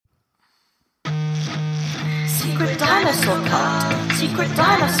Secret Dinosaur Cult. Secret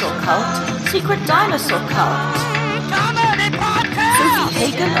Dinosaur Cult. Secret Dinosaur Cult. Sophie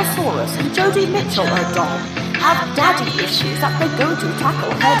Hagen of Forrest and Jodie Mitchell of Dom have daddy issues that they're going to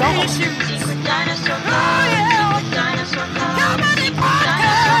tackle head on. Secret Dinosaur Cult. Secret Dinosaur Cult. Comedy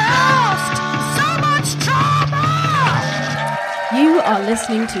Podcast! So much drama! You are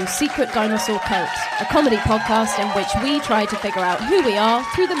listening to Secret Dinosaur Cult, a comedy podcast in which we try to figure out who we are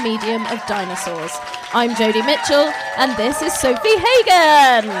through the medium of dinosaurs. I'm Jodie Mitchell, and this is Sophie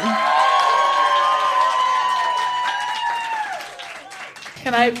Hagen.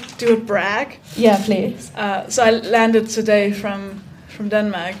 Can I do a brag? Yeah, please. So I landed today from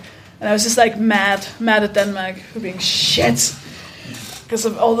Denmark, and I was just like mad at Denmark for being shit because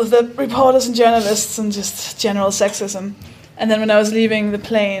of all of the reporters and journalists and just general sexism. And then when I was leaving the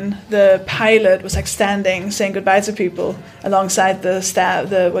plane, the pilot was like standing, saying goodbye to people alongside the staff,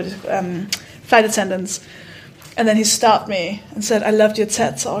 flight attendants. And then he stopped me and said, "I loved your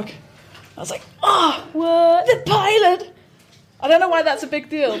TED talk." I was like, "Oh, what? The pilot!" I don't know why that's a big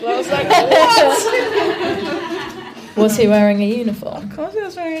deal, but I was like, "What?" Was he wearing a uniform? Of course he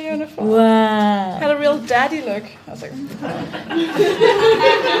was wearing a uniform. Wow. Had a real daddy look. I was like,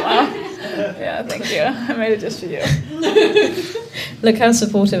 wow. Yeah, thank you. I made it just for you. Look how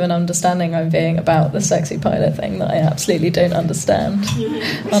supportive and understanding I'm being about the sexy pilot thing that I absolutely don't understand.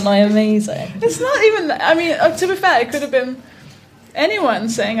 Aren't I amazing? It's not even, I mean, to be fair, it could have been anyone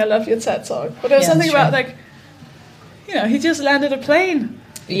saying, "I love your TED talk." But there was something about, like, you know, he just landed a plane.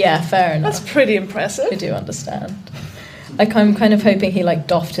 Yeah, fair enough. That's pretty impressive. I do understand. Like, I'm kind of hoping he, like,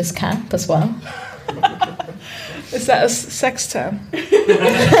 doffed his cap as well. Is that a sex term?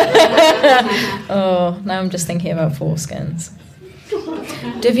 Oh, now I'm just thinking about foreskins.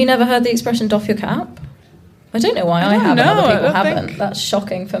 Have you never heard the expression "doff your cap"? I don't know why I haven't. Other people haven't. That's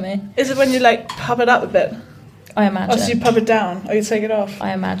shocking for me. Is it when you, like, pop it up a bit? I imagine. Or so you pop it down, or you take it off?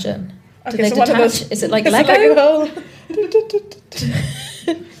 I imagine. Okay, Do they so one of detach? those, Is it like is Lego? It like a whole...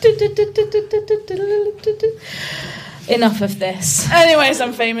 Enough of this. Anyways,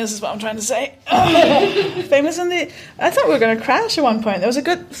 I'm famous is what I'm trying to say. Famous in the... I thought we were going to crash at one point. There was a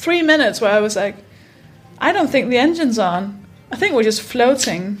good 3 minutes where I was like, I don't think the engine's on. I think we're just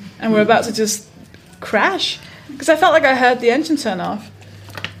floating and we're about to just crash. Because I felt like I heard the engine turn off.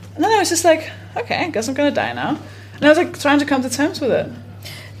 And then I was just like, okay, I guess I'm going to die now. And I was like trying to come to terms with it.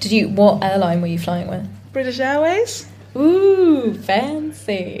 What airline were you flying with? British Airways? Ooh,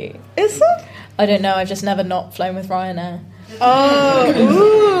 fancy. Is it? I don't know, I've just never not flown with Ryanair.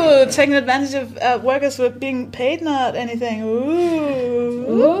 Oh, ooh, taking advantage of workers who are being paid, not anything.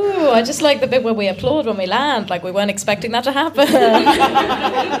 Ooh, I just like the bit where we applaud when we land, like we weren't expecting that to happen.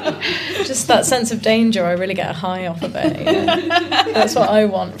 Just that sense of danger, I really get a high off of it. You know? That's what I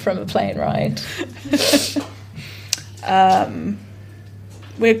want from a plane ride.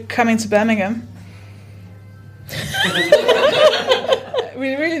 We're coming to Birmingham.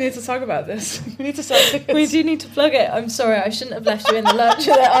 We really need to talk about this. We need to start tickets. We do need to plug it. I'm sorry, I shouldn't have left you in the lurch with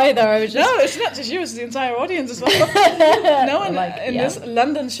it either. I was just... No, it's not just you, it's the entire audience as well. No one this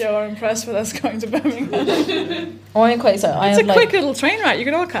London show are impressed with us going to Birmingham. Oh, I'm quite excited. It's a quick little train ride, you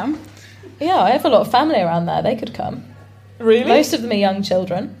can all come. Yeah, I have a lot of family around there, they could come. Really? Most of them are young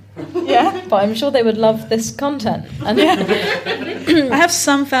children. Yeah. But I'm sure they would love this content. And I have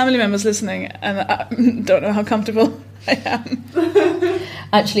some family members listening and I don't know how comfortable I am.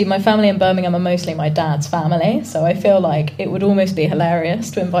 Actually, my family in Birmingham are mostly my dad's family, so I feel like it would almost be hilarious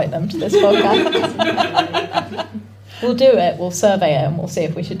to invite them to this podcast. We'll do it, we'll survey it, and we'll see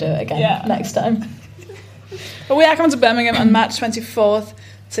if we should do it again next time. But we are coming to Birmingham on March 24th.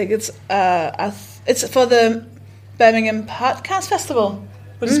 Tickets, it's for the Birmingham Podcast Festival,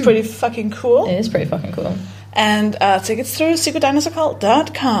 which is pretty fucking cool. It is pretty fucking cool. And tickets through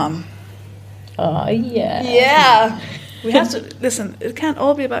secretdinosaurcult.com. Oh, yeah. Yeah. We have to... Listen, it can't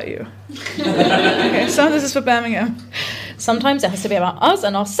all be about you. Okay, some of this is for Birmingham. Sometimes it has to be about us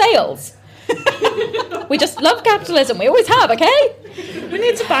and our sales. We just love capitalism. We always have, okay? We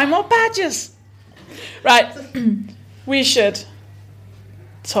need to buy more badges. Right. We should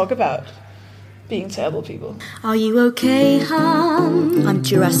talk about being terrible people. Are you okay, hon? I'm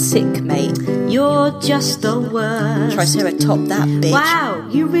Jurassic, mate. You're just the worst. Triceratop that bitch. Wow,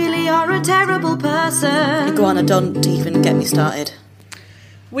 you really are a terrible person. Iguana, don't even get me started.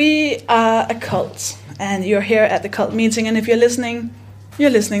 We are a cult, and you're here at the cult meeting, and if you're listening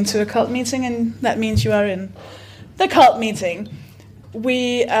to a cult meeting, and that means you are in the cult meeting.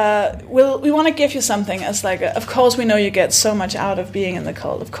 We want to give you something as like of course we know you get so much out of being in the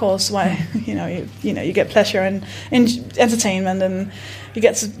cult. Of course, why you get pleasure and entertainment and you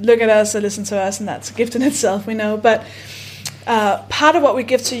get to look at us or listen to us, and that's a gift in itself, we know. But part of what we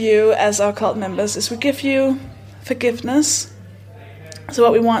give to you as our cult members is we give you forgiveness. So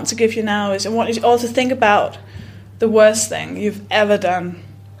what we want to give you now is I want you all to think about the worst thing you've ever done.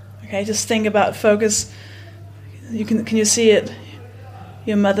 Okay, just think about, focus. Can you see it?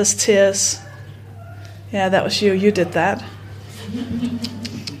 Your mother's tears. Yeah, that was you. You did that.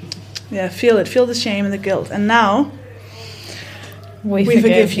 Yeah, feel it. Feel the shame and the guilt. And now we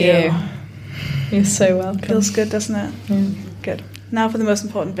forgive you. You're so welcome. Feels good, doesn't it? Yeah. Good. Now for the most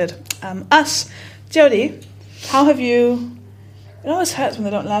important bit. Us. Jodie, how have you... It always hurts when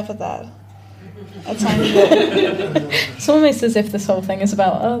they don't laugh at that. A tiny bit. It's almost as if this whole thing is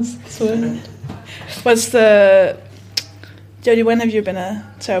about us. What's the... Jodie, when have you been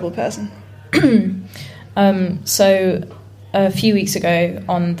a terrible person? So a few weeks ago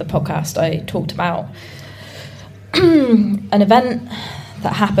on the podcast, I talked about an event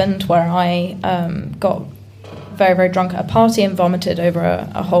that happened where I got very, very drunk at a party and vomited over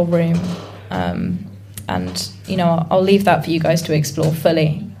a whole room. And, you know, I'll leave that for you guys to explore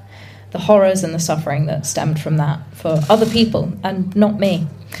fully. The horrors and the suffering that stemmed from that for other people and not me.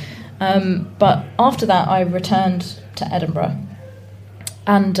 But after that, I returned to Edinburgh.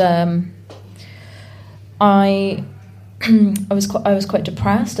 And I was quite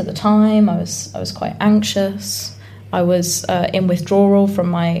depressed at the time. I was quite anxious. I was in withdrawal from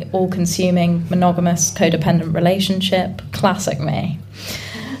my all-consuming monogamous codependent relationship. Classic me.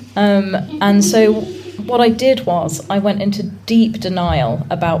 And so what I did was I went into deep denial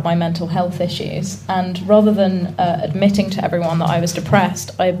about my mental health issues, and rather than admitting to everyone that I was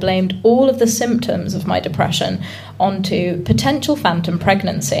depressed, I blamed all of the symptoms of my depression onto potential phantom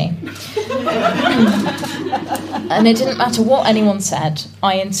pregnancy. And it didn't matter what anyone said,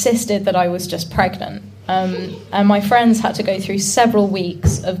 I insisted that I was just pregnant. And my friends had to go through several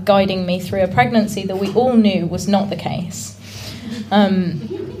weeks of guiding me through a pregnancy that we all knew was not the case.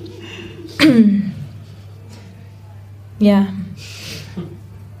 Yeah.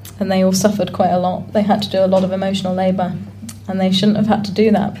 And they all suffered quite a lot. They had to do a lot of emotional labour. And they shouldn't have had to do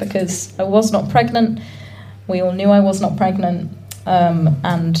that because I was not pregnant. We all knew I was not pregnant.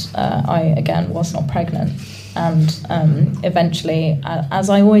 And I, again, was not pregnant. And eventually, as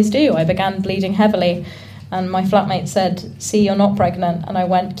I always do, I began bleeding heavily. And my flatmate said, "See, you're not pregnant." And I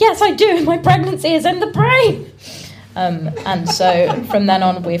went, "Yes, I do. My pregnancy is in the brain." And so from then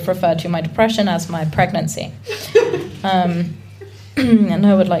on, we've referred to my depression as my pregnancy. And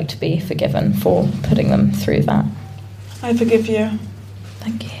I would like to be forgiven for putting them through that. I forgive you.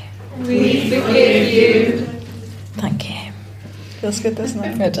 Thank you. We forgive you. Thank you. Feels good, doesn't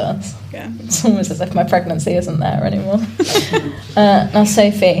it? It does. Yeah. It's almost as if my pregnancy isn't there anymore. Now,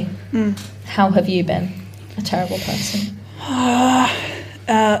 Sophie, how have you been a terrible person?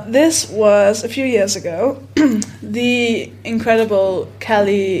 This was a few years ago. The incredible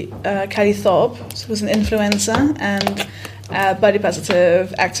Callie Thorpe, who was an influencer and a body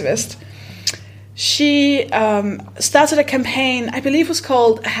positive activist. She started a campaign, I believe it was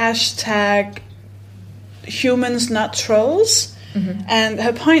called #HumansNotTrolls. Mm-hmm. And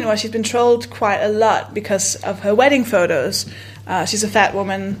her point was she'd been trolled quite a lot because of her wedding photos. She's a fat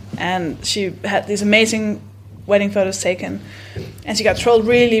woman and she had these amazing wedding photos taken, and she got trolled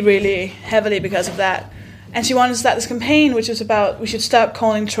really, really heavily because of that. And she wanted to start this campaign, which was about we should stop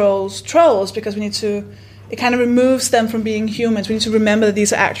calling trolls because we need to. It kind of removes them from being humans. We need to remember that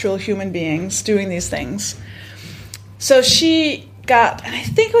these are actual human beings doing these things. So she got, and I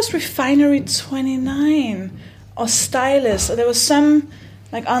think it was Refinery 29 or Stylist, or there was some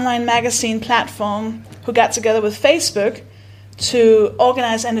like online magazine platform who got together with Facebook to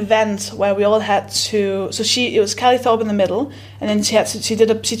organize an event where we all had to. So it was Callie Thorpe in the middle, and then she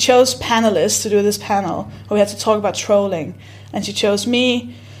chose panelists to do this panel where we had to talk about trolling, and she chose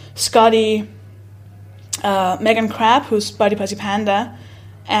me, Scotty, Megan Crabb, who's Body Party Panda,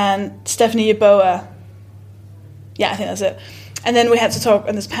 and Stephanie Yeboah. Yeah, I think that's it. And then we had to talk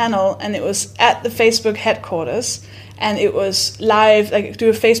on this panel, and it was at the Facebook headquarters, and it was live, like do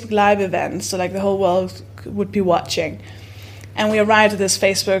a Facebook Live event, so like the whole world would be watching. And we arrived at this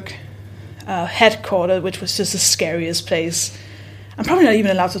Facebook headquarters, which was just the scariest place. I'm probably not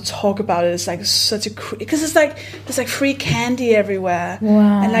even allowed to talk about it. It's like such a... Because it's like, there's like free candy everywhere.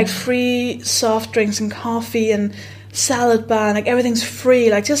 Wow. And like free soft drinks and coffee and salad bar. And like everything's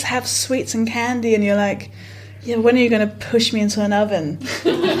free. Like just have sweets and candy. And you're like, yeah, when are you going to push me into an oven?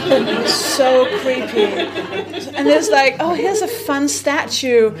 So creepy. And there's like, oh, here's a fun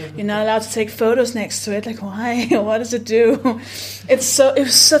statue. You're not allowed to take photos next to it. Like, why? What does it do? It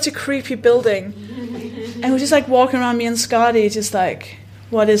was such a creepy building. And we're just like walking around, me and Scotty, just like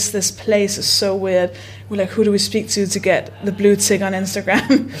what is this place? It's so weird. We're like, who do we speak to get the blue tick on Instagram?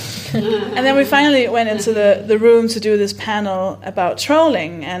 And then we finally went into the room to do this panel about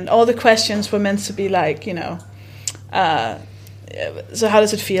trolling, and all the questions were meant to be like, so how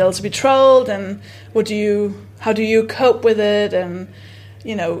does it feel to be trolled, and how do you cope with it, and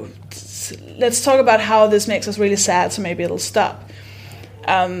let's talk about how this makes us really sad, so maybe it'll stop.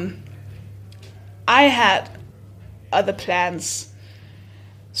 I had other plans.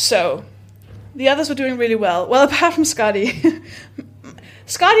 So, the others were doing really well. Well, apart from Scotty.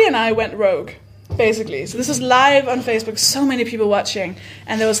 Scotty and I went rogue, basically. So this was live on Facebook, so many people watching.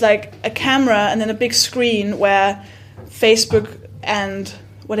 And there was like a camera and then a big screen where Facebook and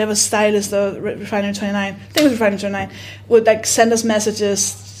whatever stylist, the Refinery 29, I think it was Refinery 29, would like send us messages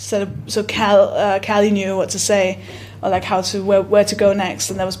so Callie knew what to say, or like where to go next.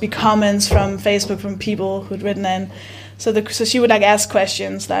 And there was big comments from Facebook from people who'd written in. So she would like ask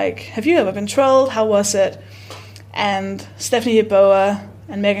questions like, have you ever been trolled? How was it? And Stephanie Yeboah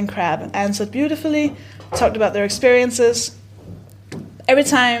and Megan Crabb answered beautifully, talked about their experiences. Every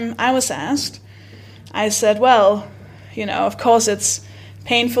time I was asked, I said, well, of course it's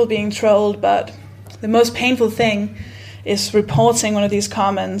painful being trolled, but the most painful thing is reporting one of these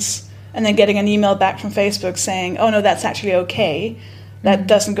comments and then getting an email back from Facebook saying, oh no, that's actually okay. That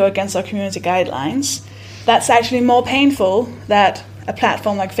doesn't go against our community guidelines. That's actually more painful that a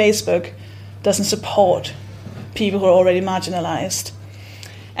platform like Facebook doesn't support people who are already marginalized.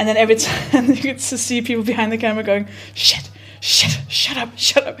 And then every time you get to see people behind the camera going, shut up.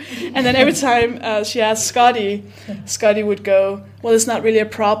 And then every time she asked Scotty would go, well, it's not really a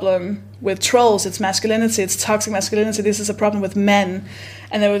problem with trolls, it's masculinity, it's toxic masculinity, this is a problem with men.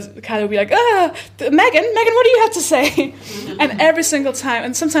 And there was Kylie would be like, Megan, what do you have to say? And every single time,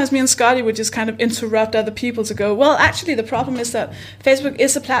 and sometimes me and Scotty would just kind of interrupt other people to go, well, actually the problem is that Facebook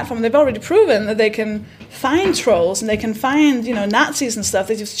is a platform, they've already proven that they can find trolls and they can find, Nazis and stuff,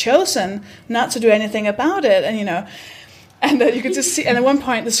 they've just chosen not to do anything about it, and and you could just see, and at one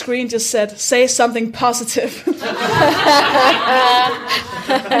point the screen just said, say something positive.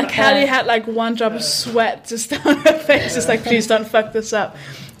 And Callie had like one drop of sweat just down her face, just like, please don't fuck this up.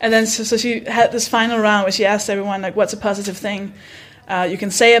 And then so she had this final round where she asked everyone, like, what's a positive thing you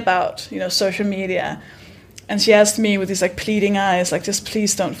can say about, social media? And she asked me with these like pleading eyes, like, just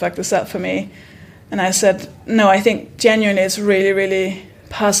please don't fuck this up for me. And I said, no, I think genuinely it's really, really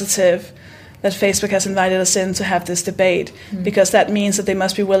positive that Facebook has invited us in to have this debate, because that means that they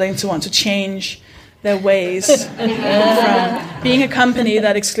must be willing to want to change their ways from being a company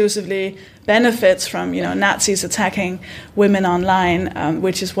that exclusively benefits from, Nazis attacking women online,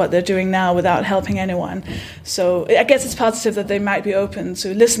 which is what they're doing now without helping anyone. So I guess it's positive that they might be open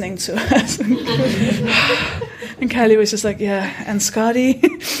to listening to us. And Kylie was just like, yeah, and Scotty.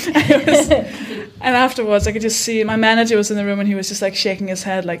 And afterwards, I could just see my manager was in the room and he was just like shaking his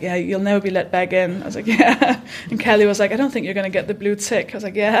head, like, yeah, you'll never be let back in. I was like, yeah. And Kelly was like, I don't think you're going to get the blue tick. I was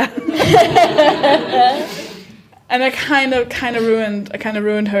like, yeah. And I kind of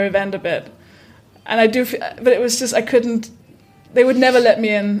ruined her event a bit. And I do, but it was just, they would never let me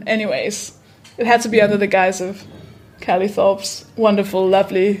in anyways. It had to be under the guise of Callie Thorpe's wonderful,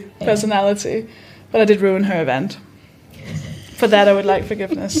 lovely personality. But I did ruin her event. For that, I would like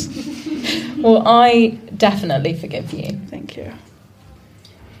forgiveness. Well, I definitely forgive you. Thank you.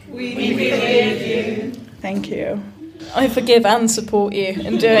 We forgive you. Thank you. I forgive and support you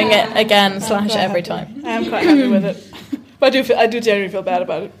in doing it again / every time. I am quite happy with it. But I do generally feel bad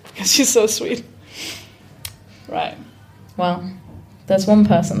about it, because she's so sweet. Right. Well, there's one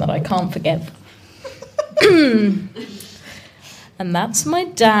person that I can't forgive. And that's my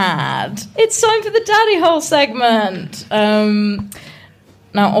dad. It's time for the daddy hole segment.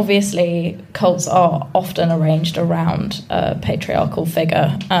 Now, obviously, cults are often arranged around a patriarchal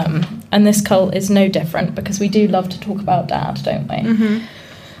figure. And this cult is no different, because we do love to talk about dad, don't we?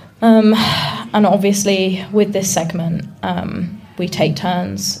 Mm-hmm. And obviously, with this segment, we take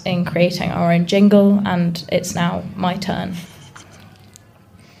turns in creating our own jingle, and it's now my turn.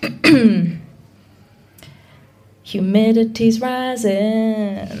 Humidity's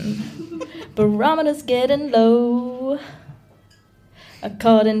rising, barometer's getting low.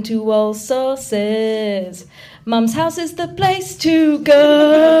 According to all sources, Mum's house is the place to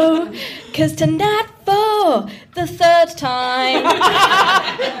go. 'Cause tonight for the third time,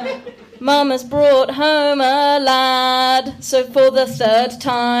 Mum has brought home a lad. So for the third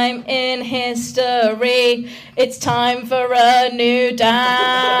time in history, it's time for a new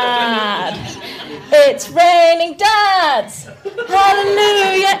dad. It's raining dads.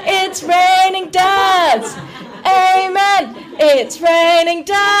 Hallelujah, it's raining dads. Amen. It's raining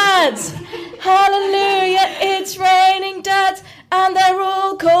dads. Hallelujah. It's raining dads. And they're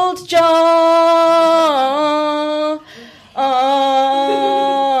all called John.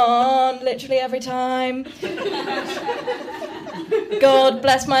 Literally every time. God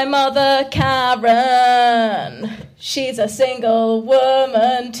bless my mother, Karen. She's a single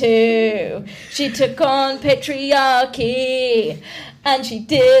woman too. She took on patriarchy. And she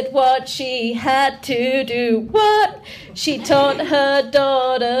did what she had to do. What? She taught her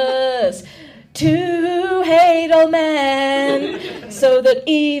daughters to hate all men, so that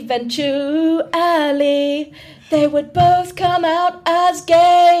eventually they would both come out as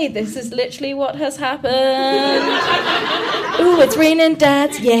gay. This is literally what has happened. Ooh, it's raining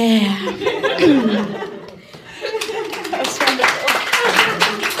dads, yeah. That's wonderful.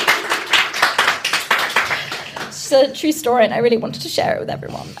 It's a true story, and I really wanted to share it with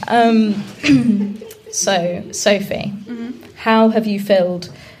everyone. So, Sophie, how have you filled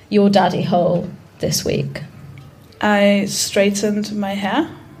your daddy hole this week? I straightened my hair,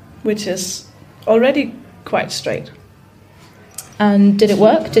 which is already quite straight. And did it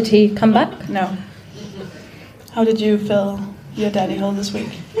work? Did he come back? No. How did you fill your daddy hole this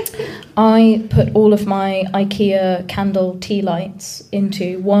week? I put all of my IKEA candle tea lights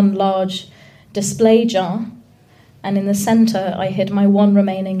into one large display jar, and in the centre I hid my one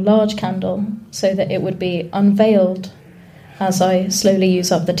remaining large candle so that it would be unveiled as I slowly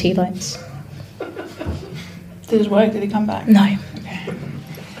use up the tea lights. Did it work? Did he come back? No. Okay.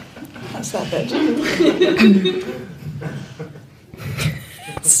 That's that bit.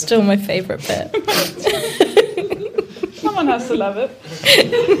 It's still my favourite bit. Someone has to love it.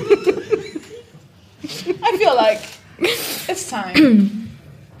 I feel like it's time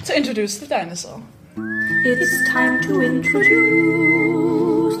to introduce the dinosaur. It's time to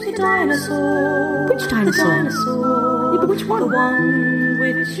introduce the dinosaur. Which dinosaur? The dinosaur. Yeah, but which one? The one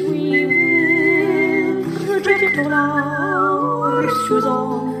which we will project all our issues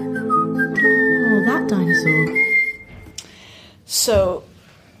on. Oh, that dinosaur. So,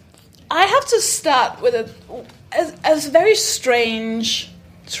 I have to start with a very strange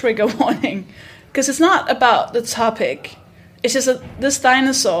trigger warning, because it's not about the topic. It's just that this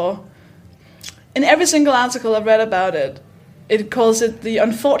dinosaur, in every single article I've read about it, it calls it the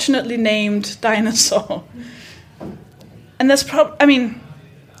unfortunately named dinosaur. And that's then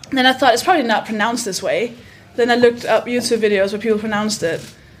I thought it's probably not pronounced this way. Then I looked up YouTube videos where people pronounced it,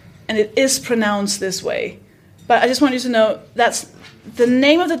 and it is pronounced this way. But I just want you to know that's the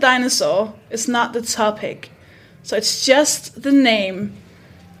name of the dinosaur is not the topic. So it's just the name.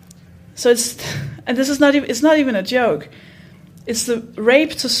 So it's not even a joke. It's the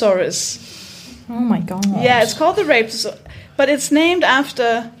Raptosaurus. Oh my god. Yeah, it's called the Raptosaurus, but it's named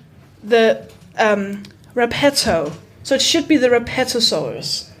after the Repetto. So it should be the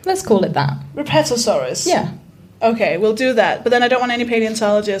Repetosaurus. Let's call it that. Repetosaurus. Yeah. Okay, we'll do that. But then I don't want any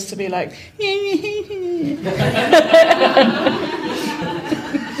paleontologists to be like...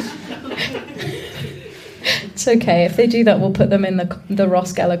 It's okay. If they do that, we'll put them in the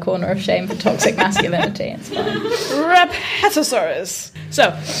Ross Geller corner of shame for toxic masculinity. It's fine. Repetosaurus. So,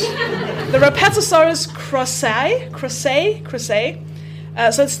 the Repetosaurus crossae.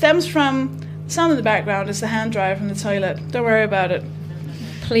 So it stems from... The sound in the background is the hand dryer from the toilet. Don't worry about it.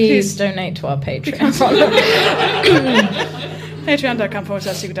 Please donate to our Patreon.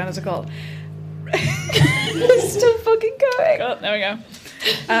 Patreon.com/secretdinosaur. It's still fucking going. Oh, there we go.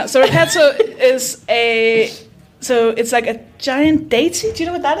 So Repetto is so it's like a giant deity. Do you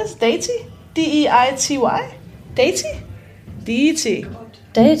know what that is? Deity? Deity? Deity? Deity.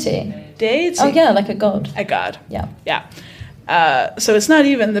 Deity. Deity. Oh yeah, like a god. A god. Yeah. Yeah. So it's not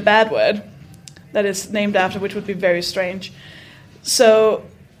even the bad word that it's named after, which would be very strange. So,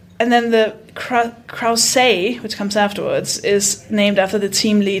 and then the Crozet, which comes afterwards, is named after the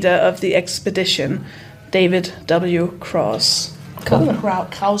team leader of the expedition, David W. Krause. Cool.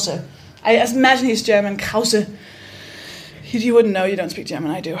 Krause. I imagine he's German. Krause. You wouldn't know. You don't speak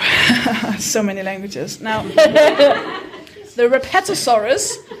German. I do. So many languages. Now, the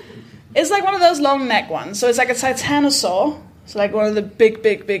Repetosaurus is like one of those long neck ones. So it's like a titanosaur. It's like one of the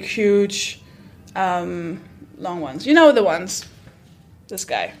big, huge, long ones. You know the ones. This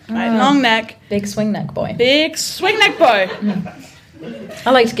guy, right? Long neck. Big swing neck boy. Big swing neck boy. I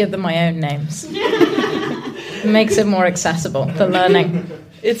like to give them my own names. It makes it more accessible for learning.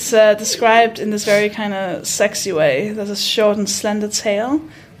 It's described in this very kind of sexy way. There's a short and slender tail,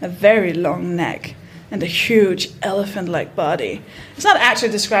 a very long neck, and a huge elephant-like body. It's not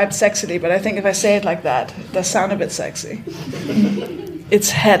actually described sexily, but I think if I say it like that, it does sound a bit sexy. Its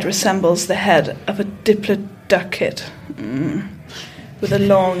head resembles the head of a duck kid. With a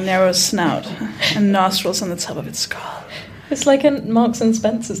long, narrow snout and nostrils on the top of its skull. It's like a Marks and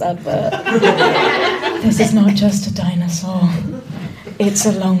Spencer's advert. This is not just a dinosaur. It's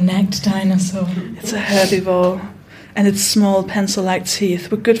a long-necked dinosaur. It's a herbivore, and its small pencil-like teeth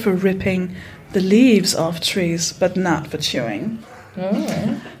were good for ripping the leaves off trees, but not for chewing.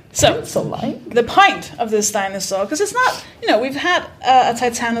 Oh, So, pencil-like. the point of this dinosaur, because it's not, we've had a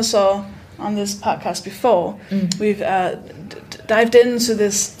titanosaur on this podcast before. We've dived into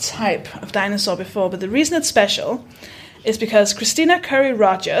this type of dinosaur before, but the reason it's special is because Christina Curry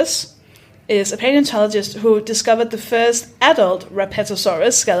Rogers is a paleontologist who discovered the first adult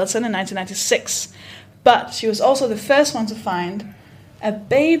Rapetosaurus skeleton in 1996. But she was also the first one to find a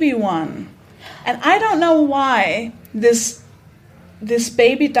baby one. And I don't know why this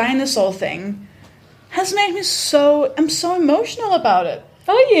baby dinosaur thing has made me I'm so emotional about it.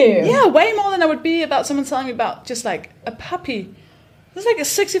 Are you? Yeah, way more than I would be about someone telling me about just like a puppy. It's like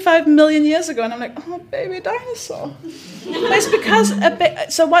 65 million years ago, and I'm like, oh, baby dinosaur. But it's because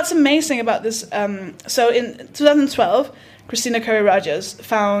so what's amazing about this? So in 2012, Christina Curry Rogers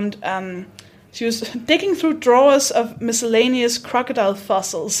found she was digging through drawers of miscellaneous crocodile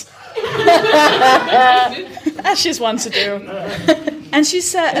fossils, as she's one to do. And she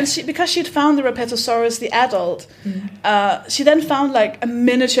said, because she'd found the Rapetosaurus, the adult, she then found like a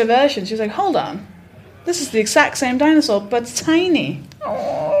miniature version. She was like, hold on, this is the exact same dinosaur, but tiny.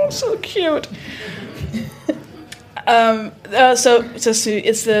 Oh, so cute. So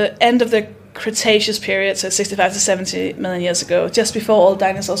it's the end of the Cretaceous period, so 65 to 70 million years ago, just before all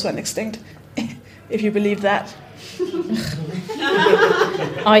dinosaurs went extinct, if you believe that.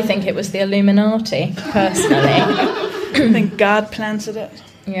 I think it was the Illuminati, personally. I think God planted it.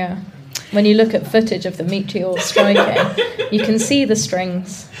 Yeah. When you look at footage of the meteor striking, you can see the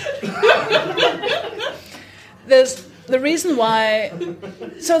strings. There's the reason why.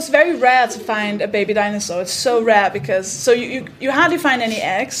 So it's very rare to find a baby dinosaur. It's so rare because you hardly find any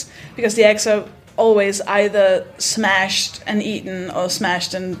eggs because the eggs are always either smashed and eaten or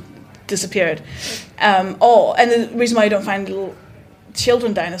smashed and disappeared. And the reason why you don't find little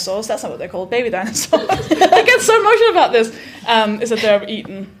children dinosaurs, that's not what they're called, baby dinosaurs. I get so emotional about this, is that they're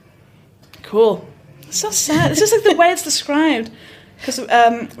eaten. Cool. It's so sad. It's just like the way it's described. Because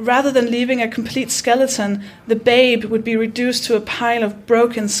rather than leaving a complete skeleton, the babe would be reduced to a pile of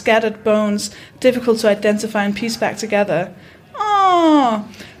broken, scattered bones, difficult to identify and piece back together. Oh!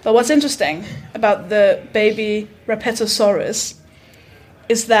 But what's interesting about the baby Rapetosaurus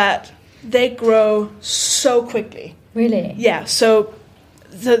is that they grow so quickly. Really? Yeah, so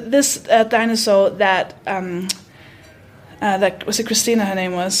this dinosaur that was it Christina, her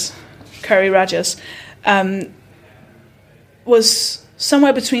name was, Curry Rogers, was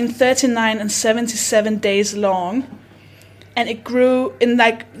somewhere between 39 and 77 days long, and it grew in,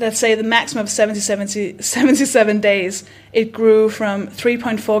 like, let's say the maximum of 77 days, it grew from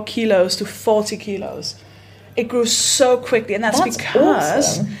 3.4 kilos to 40 kilos. It grew so quickly, and that's because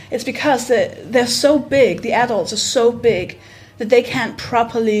awesome. It's because they're so big, the adults are so big, that they can't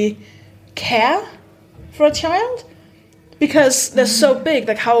properly care for a child, because they're so big.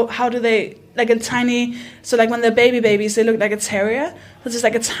 Like, how do they, like a tiny, so like when they're babies, they look like a terrier. It's just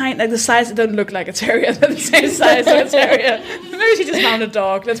like a tiny, like the size, they don't look like a terrier, they're the same size as a terrier. Maybe she just found a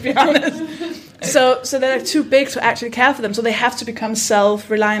dog, let's be honest. So they're like too big to actually care for them, so they have to become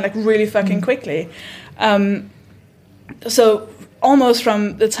self-reliant like really fucking quickly. So almost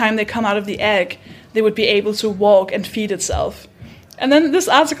from the time they come out of the egg, they would be able to walk and feed itself. And then this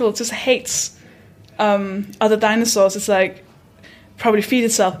article just hates other dinosaurs. It's like, probably feed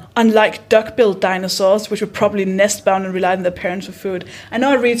itself, unlike duck-billed dinosaurs, which were probably nest-bound and relied on their parents for food. I know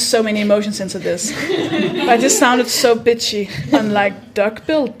I read so many emotions into this, but I just sounded so bitchy. Unlike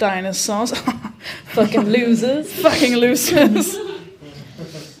duck-billed dinosaurs. Fucking losers. Fucking losers.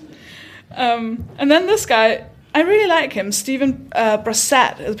 And then this guy, I really like him, Stephen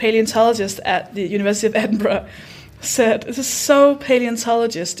Brassatt, a paleontologist at the University of Edinburgh, said, this is so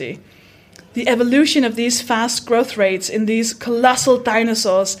paleontologist-y. The evolution of these fast growth rates in these colossal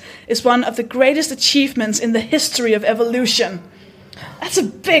dinosaurs is one of the greatest achievements in the history of evolution. That's a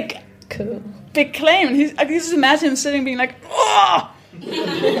big claim. I can just imagine him sitting being like, oh, this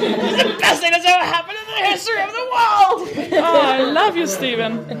is the best thing that's ever happened in the history of the world. Oh, I love you,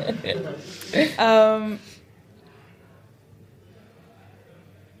 Stephen.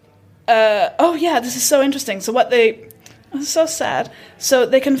 This is so interesting. So it's so sad. So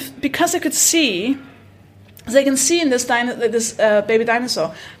they can, because they could see, they can see in this baby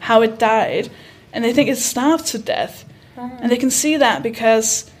dinosaur how it died, and they think it starved to death. And they can see that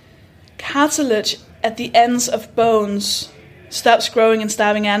because cartilage at the ends of bones stops growing in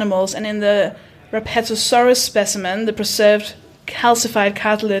starving animals, and in the Rapetosaurus specimen, the preserved calcified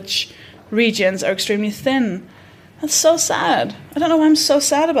cartilage regions are extremely thin. That's so sad. I don't know why I'm so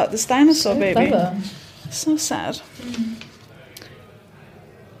sad about this dinosaur baby. Clever. So sad.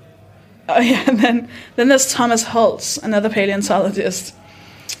 Oh yeah, and then there's Thomas Holtz, another paleontologist,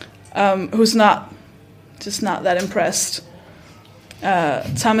 who's not that impressed.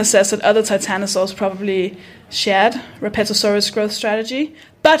 Thomas says that other titanosaurs probably shared Rapetosaurus growth strategy,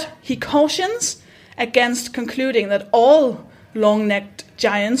 but he cautions against concluding that all long-necked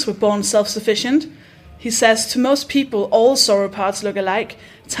giants were born self-sufficient. He says, to most people, all sauropods look alike,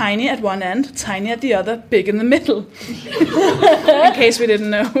 tiny at one end, tiny at the other, big in the middle. In case we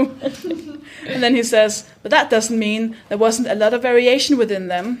didn't know. And then he says, but that doesn't mean there wasn't a lot of variation within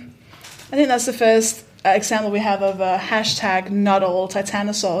them. I think that's the first example we have of hashtag not all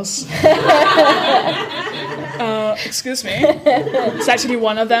titanosaurs. Excuse me. It's actually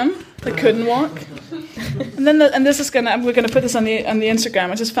one of them that couldn't walk. And then we're gonna put this on the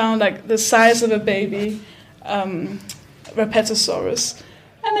Instagram. I just found like the size of a baby Rapetosaurus,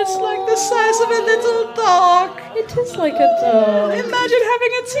 and it's like the size of a little dog. It is like a dog. Imagine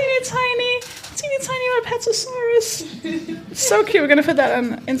having a teeny tiny Rapetosaurus. It's so cute. We're gonna put that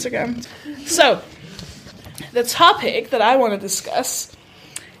on Instagram. So, the topic that I want to discuss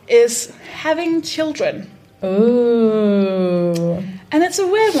is having children. Ooh. And it's a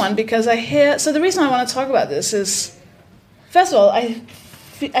weird one because so the reason I want to talk about this is, first of all, I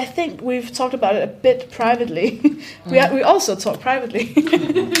think we've talked about it a bit privately. We also talk privately.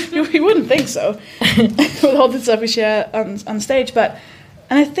 You wouldn't think so with all the stuff we share on stage, and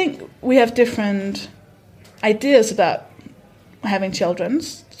I think we have different ideas about having having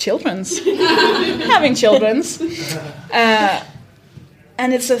children's, and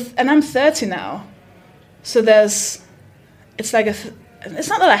I'm 30 now, so it's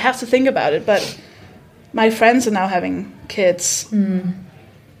not that I have to think about it, but my friends are now having kids, and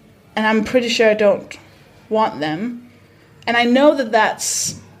I'm pretty sure I don't want them, and I know that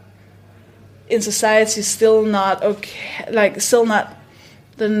that's in society still not okay, like still not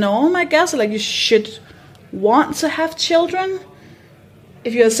the norm, I guess. Like you should want to have children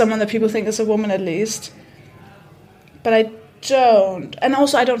if you're someone that people think is a woman, at least. But I don't, and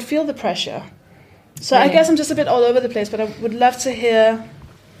also I don't feel the pressure. So I guess I'm just a bit all over the place, but I would love to hear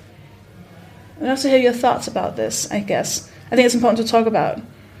your thoughts about this, I guess. I think it's important to talk about.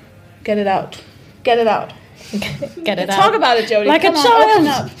 Get it out. Get it out. Get it out. Talk about it, Jodie. Like Come a on,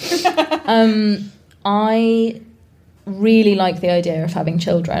 child. open up. I really like the idea of having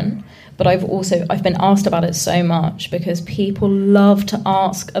children, but I've been asked about it so much because people love to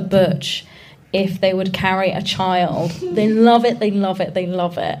ask a butch if they would carry a child. They love it, they love it, they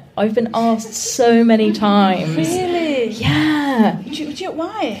love it. I've been asked so many times. Really? Yeah.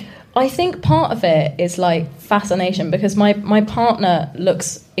 Why? I think part of it is like fascination because my partner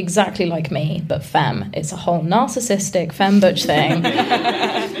looks exactly like me, but femme. It's a whole narcissistic femme butch thing.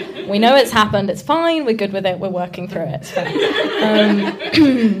 We know it's happened, it's fine, we're good with it, we're working through it, it's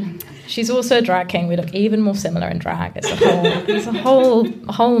fine. She's also a drag king. We look even more similar in drag. It's a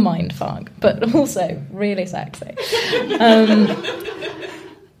whole mind fuck, but also really sexy.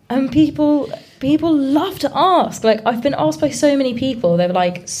 And people love to ask. Like I've been asked by so many people. They're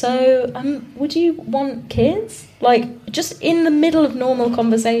like, "So, would you want kids?" Like just in the middle of normal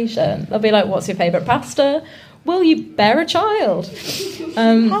conversation, they'll be like, "What's your favorite pasta? Will you bear a child?"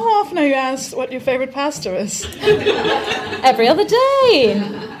 How often are you asked what your favorite pasta is? Every other day.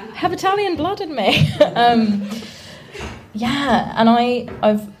 Have Italian blood in me. Yeah, and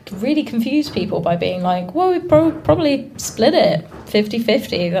I've really confused people by being like, well, we probably split it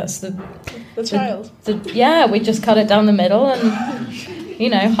 50-50. That's the child. Yeah, we just cut it down the middle and,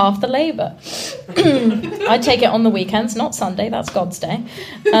 half the labour. I take it on the weekends, not Sunday, that's God's day.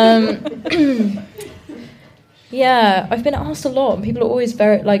 Yeah, I've been asked a lot, and people are always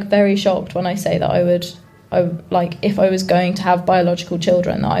very shocked when I say that if I was going to have biological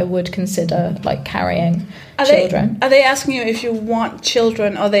children, that I would consider carrying children. Are they asking you if you want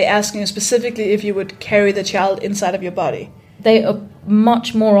children, or are they asking you specifically if you would carry the child inside of your body? They are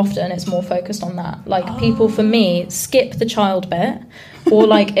much more often, it's more focused on that. People, for me, skip the child bit, or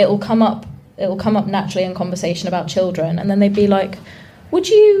it'll come up naturally in conversation about children, and then they'd be like, would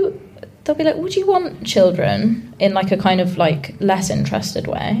you want children, in a kind of less interested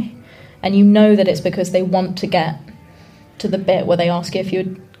way? And you know that it's because they want to get to the bit where they ask you if you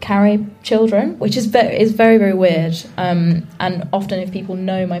would carry children, which is very, very weird. And often if people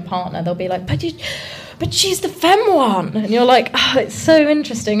know my partner, they'll be like, but but she's the femme one. And you're like, oh, it's so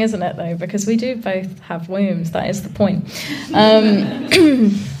interesting, isn't it, though? Because we do both have wombs. That is the point.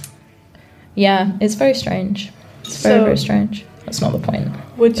 Yeah, it's very strange. It's very, very strange. That's not the point.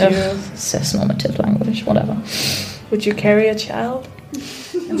 Would you? Cis-normative language, whatever. Would you carry a child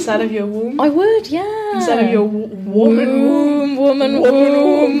inside of your womb? I would, yeah. Inside of your woman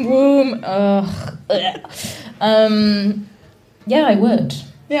womb. Ugh. Yeah, I would.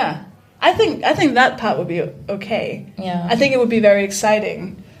 Yeah. I think that part would be okay. Yeah. I think it would be very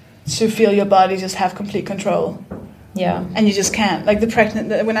exciting to feel your body just have complete control. Yeah. And you just can't. Like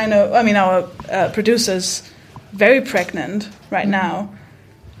our producer's very pregnant right now,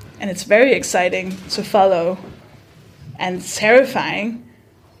 and it's very exciting to follow and terrifying.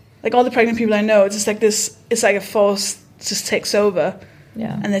 Like all the pregnant people I know, it's just like this, it's like a force just takes over.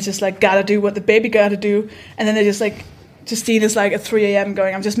 Yeah. And they're just like, gotta do what the baby gotta do. And then they're just like, Justine is like at 3 a.m.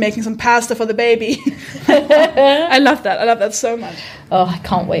 going, I'm just making some pasta for the baby. I love that. I love that so much. Oh, I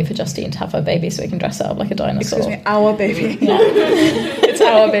can't wait for Justine to have her baby so we can dress her up like a dinosaur. Excuse me, our baby. Yeah. It's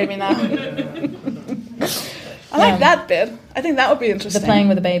our baby now. I like that bit. I think that would be interesting. The playing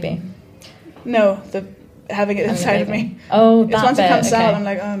with the baby. No, the having it inside of me. Oh, Because that once bit, it comes okay. out, I'm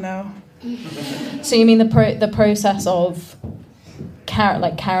like, oh no. So you mean the process of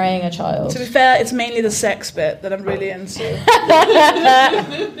carrying a child? To be fair, it's mainly the sex bit that I'm really into.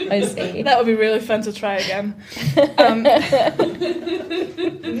 I see. That would be really fun to try again.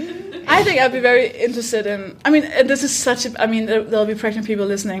 I think I'd be very interested in. I mean, this is such a. I mean, there'll be pregnant people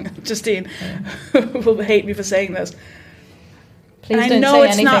listening, Justine, who will hate me for saying this. Please don't say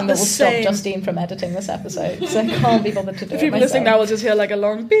anything that will stop Justine from editing this episode, because I can't be bothered to do it People myself. listening now will just hear like a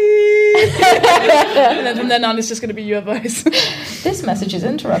long beep, and then from then on it's just going to be your voice. This message is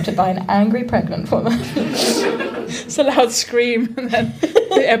interrupted by an angry pregnant woman. It's a loud scream, and then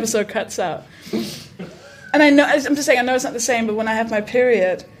the episode cuts out. And I'm just saying, I know it's not the same, but when I have my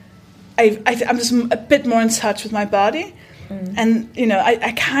period, I'm just a bit more in touch with my body. And, you know,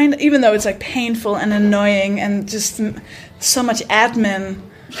 I kind of, even though it's like painful and annoying and just so much admin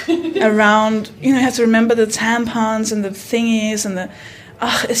around, you know, you have to remember the tampons and the thingies and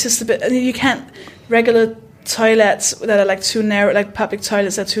it's just a bit, you can't, regular toilets that are like too narrow, like public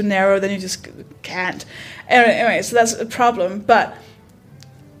toilets that are too narrow, then you just can't. Anyway, so that's a problem. But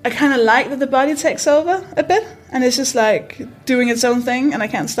I kind of like that the body takes over a bit and it's just like doing its own thing and I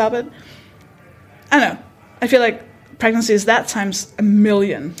can't stop it. I don't know. I feel like pregnancy is that times a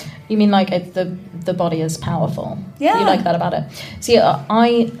million. You mean like the body is powerful? Yeah. You like that about it? See,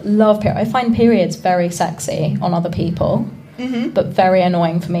 I love periods. I find periods very sexy on other people, but very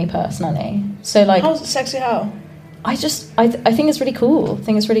annoying for me personally. So like, How's it sexy? How? I think it's really cool. I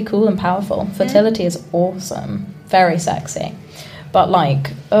think it's really cool and powerful. Fertility is awesome, very sexy. But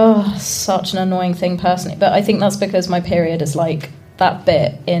like, such an annoying thing personally. But I think that's because my period is like that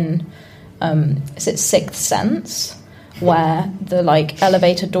bit in, is it Sixth Sense? Where the like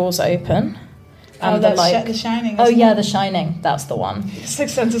elevator doors open, and that's The Shining. Oh yeah, The Shining. That's the one.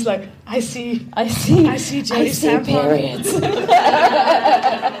 Sixth Sense is like I see Jodie's periods.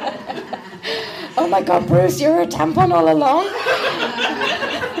 Oh my God, Bruce, you're a tampon all along.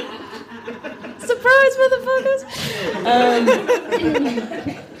 Surprise, motherfuckers!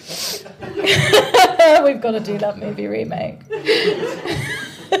 We've got to do that movie remake.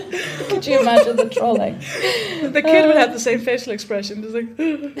 Could you imagine the trolling? The kid would have the same facial expression, just like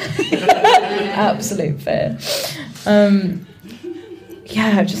absolute fear.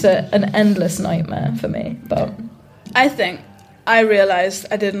 Yeah, just an endless nightmare for me. But I think I realized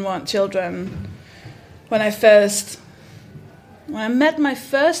I didn't want children when I met my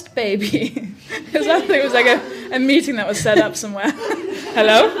first baby. It was like a meeting that was set up somewhere.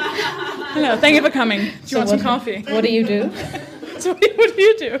 Hello, thank you for coming. Do you want some coffee? What do you do? So what do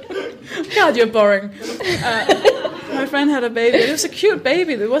you do? God, you're boring. My friend had a baby. It was a cute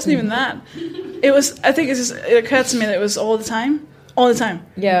baby. It wasn't even that. It was. I think it occurred to me that it was all the time. All the time.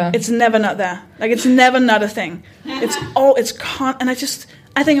 Yeah. It's never not there. Like it's never not a thing. And I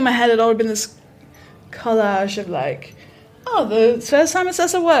think in my head it all been this collage of like, the first time it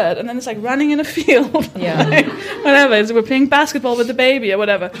says a word, and then it's like running in a field. Yeah. Like, whatever. We're playing basketball with the baby or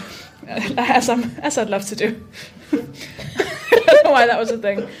whatever. As I'd love to do. I don't know why that was a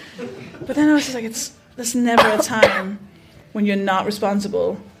thing. But then I was just like, there's never a time when you're not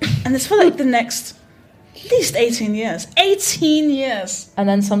responsible. And it's for like the next, at least 18 years. 18 years! And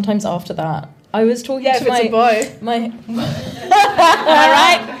then sometimes after that, I was talking to if it's a boy. Am I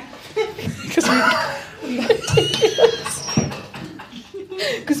right?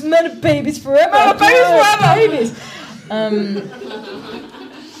 Because men are babies forever. Men are babies forever!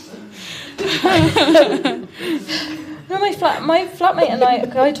 Babies. No, my flatmate and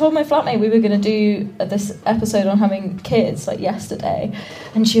I told my flatmate we were going to do this episode on having kids like yesterday,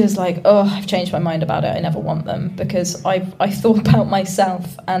 and she was like, "Oh, I've changed my mind about it. I never want them," because I thought about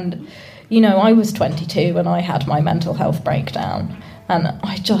myself, and I was 22 when I had my mental health breakdown, and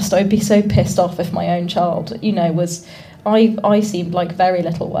I'd be so pissed off if my own child, was. I seemed like very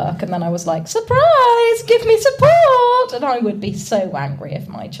little work, and then I was like, surprise, give me support, and I would be so angry if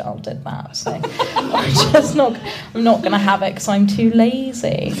my child did that. So I'm not going to have it because I'm too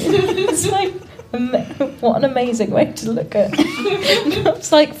lazy. It's like, what an amazing way to look at it.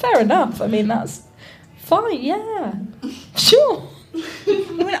 It's like, fair enough. I mean, that's fine, yeah, sure.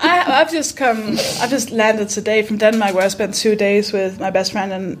 I mean, I've just landed today from Denmark, where I spent 2 days with my best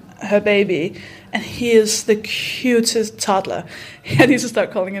friend and her baby, and he is the cutest toddler. I need to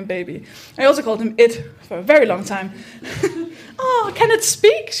start calling him baby. I also called him it for a very long time. Oh, can it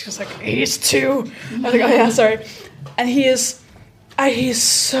speak? She was like, he's 2. I was like, oh yeah, sorry. And he's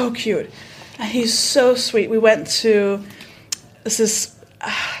so cute, and he's so sweet. We went to this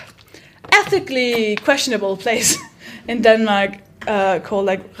ethically questionable place in Denmark called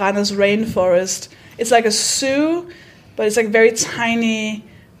like Randers Rainforest. It's like a zoo, but it's like very tiny,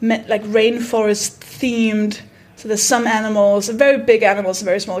 like rainforest themed. So there's some animals, very big animals, and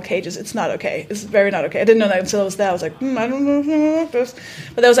very small cages. It's not okay. It's very not okay. I didn't know that until I was there. I was like, I don't know this.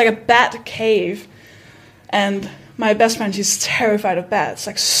 But there was like a bat cave, and my best friend, she's terrified of bats,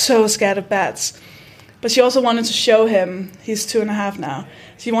 like so scared of bats. But she also wanted to show him, he's 2.5 now.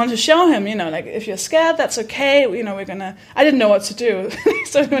 She wanted to show him, like, if you're scared, that's okay. I didn't know what to do.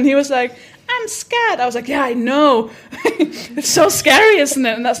 So when he was like, I'm scared, I was like, yeah, I know. It's so scary, isn't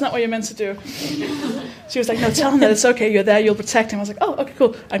it? And that's not what you're meant to do. She was like, no, tell him that it's okay. You're there, you'll protect him. I was like, oh, okay,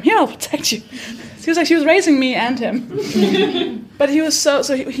 cool. I'm here, I'll protect you. She was raising me and him. But he was so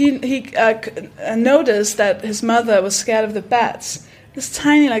he noticed that his mother was scared of the bats. This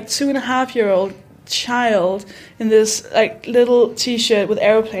tiny, like, 2.5-year-old child in this like little t-shirt with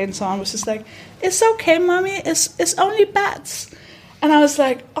airplanes on was just like, it's okay, mommy, it's only bats. And I was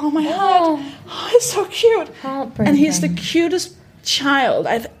like, oh my god, it's so cute. And he's the cutest child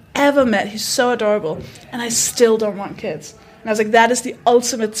I've ever met. He's so adorable, and I still don't want kids. And I was like, that is the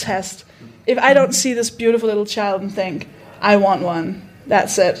ultimate test. If I don't see this beautiful little child and think I want one,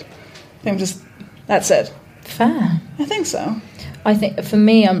 that's it. That's it. Fair. I think so. I think for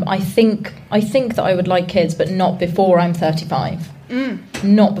me, I think that I would like kids, but not before I'm 35.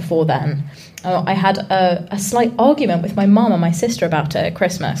 Not before then. I had a slight argument with my mum and my sister about it at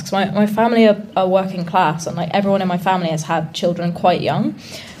Christmas, because my family are working class, and like everyone in my family has had children quite young.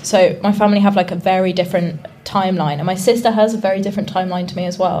 So my family have like a very different timeline, and my sister has a very different timeline to me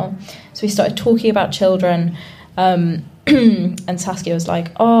as well. So we started talking about children, and Saskia was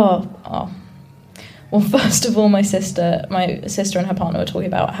like, oh. Well, first of all, my sister and her partner were talking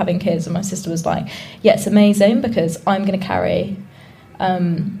about having kids, and my sister was like, yeah, it's amazing because I'm going to carry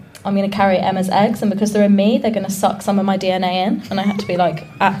Emma's eggs, and because they're in me, they're going to suck some of my DNA in. And I had to be like,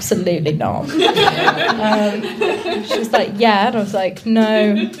 absolutely not. She was like, yeah, and I was like,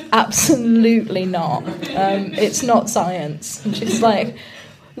 no, absolutely not. It's not science. And she's like,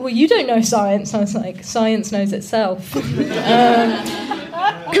 well, you don't know science. And I was like, science knows itself.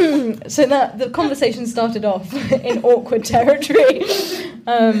 So that the conversation started off in awkward territory.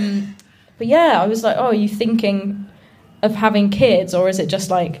 But yeah, I was like, oh, are you thinking of having kids, or is it just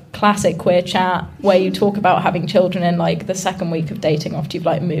like classic queer chat where you talk about having children in like the second week of dating after you've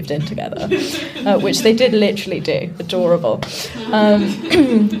like moved in together, which they did literally do. Adorable.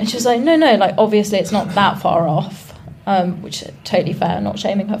 And she was like, no, like obviously it's not that far off. Which is totally fair, not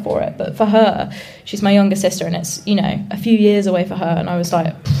shaming her for it. But for her, she's my younger sister, and it's, a few years away for her. And I was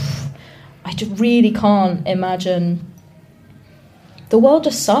like, I just really can't imagine. The world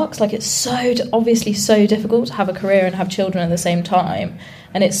just sucks. Like, it's so obviously so difficult to have a career and have children at the same time.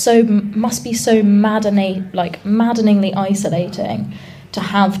 And it's must be so maddeningly isolating to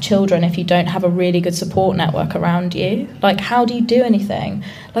have children if you don't have a really good support network around you. Like, how do you do anything?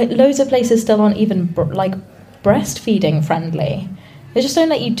 Like, loads of places still aren't even breastfeeding friendly. They just don't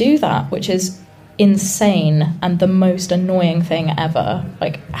let you do that, which is insane and the most annoying thing ever.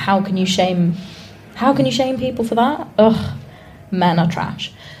 Like, how can you shame people for that? Ugh, men are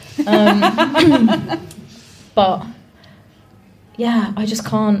trash. But yeah, I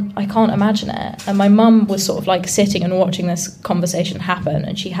can't imagine it. And my mum was sort of like sitting and watching this conversation happen,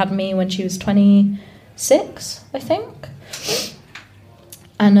 and she had me when she was 26, I think.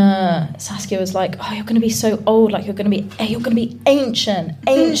 And Saskia was like, "Oh, you're going to be so old. Like you're going to be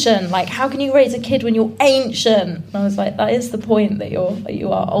ancient. Like how can you raise a kid when you're ancient?" And I was like, "That is the point, that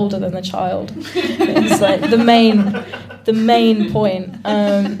you are older than the child. It's like the main point.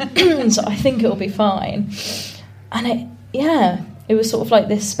 So I think it'll be fine." And it was sort of like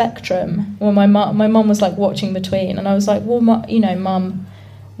this spectrum where my mum was like watching between, and I was like, "Well, Mum,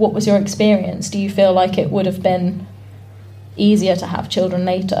 what was your experience? Do you feel like it would have been easier to have children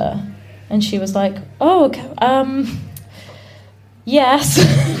later?" And she was like, "Oh, okay, yes,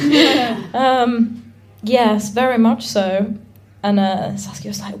 yes, very much so." And Saskia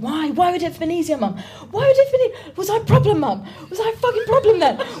was like, "Why would it have been easier, Mum? Why would it have been was I a problem, Mum? Was I a fucking problem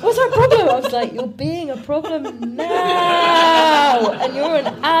then? Was I a problem?" I was like, "You're being a problem now, and you're an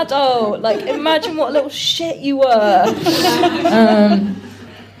adult. Like, imagine what little shit you were."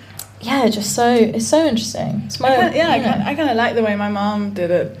 It's so interesting. I kind of like the way my mom did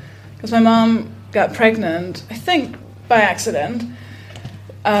it, because my mom got pregnant, I think by accident,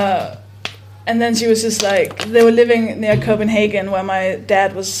 and then she was just like, they were living near Copenhagen where my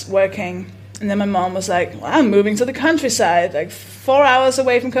dad was working, and then my mom was like, "Well, I'm moving to the countryside, like 4 hours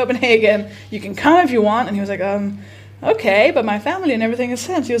away from Copenhagen. You can come if you want." And he was like, "Okay, but my family and everything is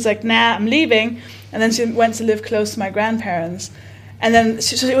here." She was like, "Nah, I'm leaving." And then she went to live close to my grandparents. And then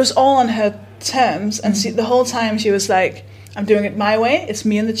so it was all on her terms, and the whole time she was like, "I'm doing it my way. It's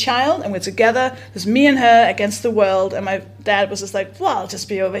me and the child, and we're together. There's me and her against the world." And my dad was just like, "Well, I'll just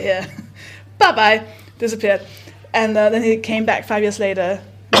be over here." Bye-bye. Disappeared. And then he came back 5 years later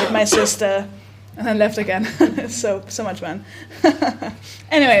with my sister, and then left again. so much fun.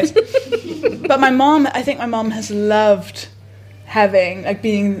 Anyways, but I think my mom has loved having, like,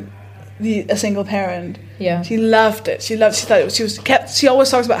 being a single parent. Yeah. She loved it. She thought she always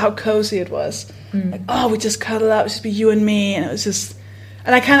talks about how cozy it was. Like, "Oh, we just cuddle up, just be you and me." And it was just,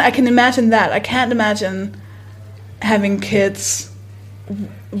 and I can imagine that. I can't imagine having kids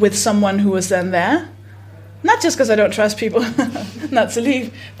with someone who was then there. Not just because I don't trust people not to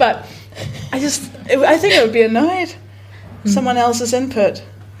leave, but I think I would be annoyed. Someone else's input.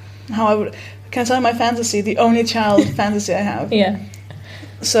 Can I tell you my fantasy? The only child fantasy I have. Yeah.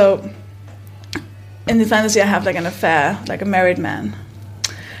 So, in the fantasy, I have like an affair, like a married man,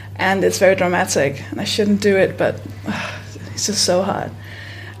 and it's very dramatic. And I shouldn't do it, but it's just so hard.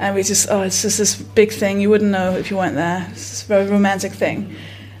 And it's just this big thing. You wouldn't know if you weren't there. It's this very romantic thing.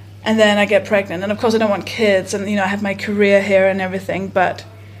 And then I get pregnant, and of course I don't want kids, and I have my career here and everything, but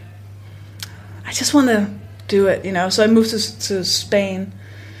I just want to do it, So I moved to Spain,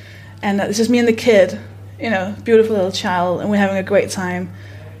 and it's just me and the kid, beautiful little child, and we're having a great time.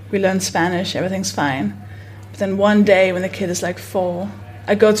 We learn Spanish, everything's fine. But then one day when the kid is like 4,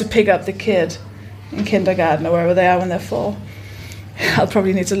 I go to pick up the kid in kindergarten or wherever they are when they're 4. I'll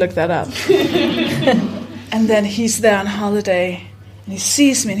probably need to look that up. And then he's there on holiday, and he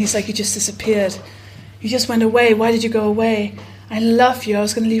sees me, and he's like, "You just disappeared. You just went away. Why did you go away? I love you. I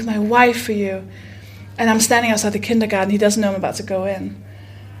was going to leave my wife for you." And I'm standing outside the kindergarten. He doesn't know I'm about to go in.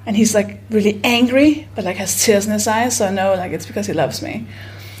 And he's like really angry, but like has tears in his eyes, so I know like it's because he loves me.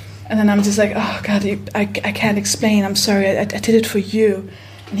 And then I'm just like, "Oh God, I can't explain. I'm sorry. I did it for you."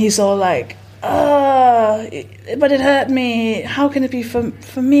 And he's all like, "Oh, but it hurt me. How can it be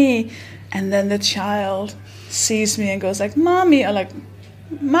for me?" And then the child sees me and goes like, "Mommy," or like,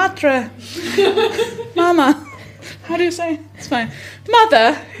 "Madre," "Mama." How do you say? It's fine.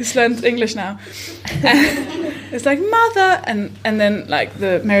 "Mother." He's learned English now. It's like, "Mother," and then like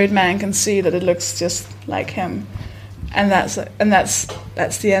the married man can see that it looks just like him, and that's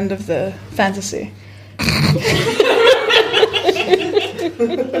the end of the fantasy.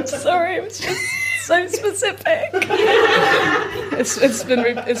 I'm sorry, it was just so specific. It's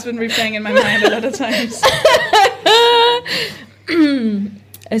been replaying in my mind a lot of times.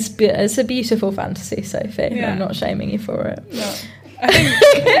 It's a beautiful fantasy, Sophie. Yeah. I'm not shaming you for it. No, I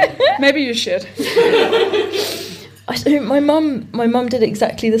think maybe you should. My mum did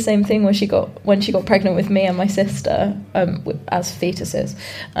exactly the same thing when she got pregnant with me and my sister, as fetuses.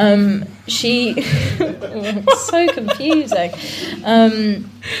 She it's so confusing.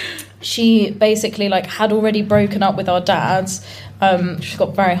 She basically like had already broken up with our dads. She's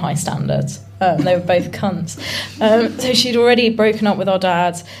got very high standards. They were both cunts. So she'd already broken up with our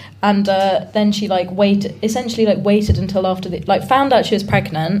dads, and then she waited until after found out she was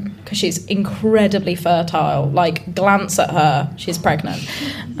pregnant, because she's incredibly fertile. Like, glance at her, she's pregnant.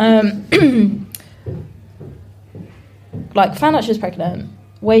 Found out she was pregnant,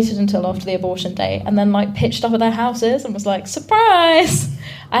 waited until after the abortion date, and then pitched up at their houses and was like, "Surprise!"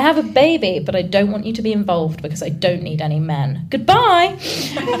 I have a baby, but I don't want you to be involved because I don't need any men. Goodbye!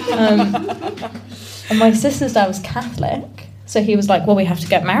 And my sister's dad was Catholic, so he was like, well, we have to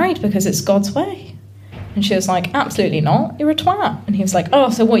get married because it's God's way. And she was like, absolutely not, you're a twat. And he was like, oh,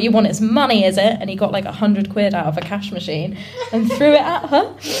 so what you want is money, is it? And he got like 100 quid out of a cash machine and threw it at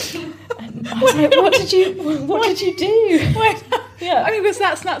her. And I was like, what did you do? Wait, Yeah. I mean, because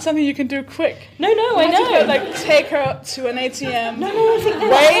that's not something you can do quick. No, I You have to know. go, like, take her to an ATM. No, I think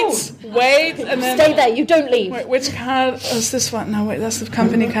they're Wait, and then... Stay there, you don't leave. Wait, which card is this one? No, wait, that's the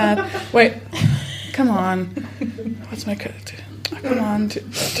company card. Wait, come on. What's my card? Oh, come on.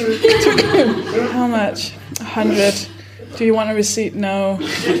 How much? 100. Do you want a receipt? No. Do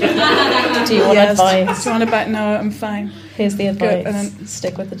you want Yes. advice? Do you want to buy? No, I'm fine. Here's the advice. and then-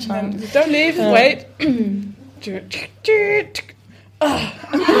 Stick with the And child. don't leave. Wait.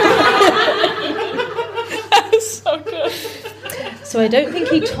 That's so good. So I don't think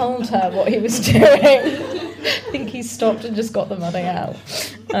he told her what he was doing. I think he stopped and just got the money out.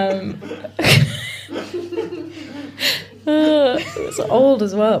 It was old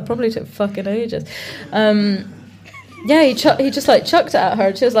as well. It probably took fucking ages. Yeah, he just like chucked it at her,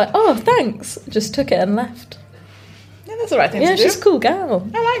 and she was like, "Oh, thanks." Just took it and left. Yeah, that's the right thing Yeah, to do. she's a cool gal.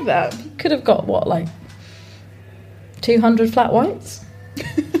 I like that. Could have got what, like 200 flat whites?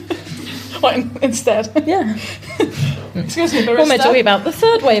 What, instead? Yeah. Excuse me, What am I barista. talking about? The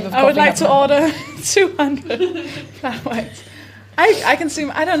third wave of I would coffee like to happening. order 200 flat whites. I can see,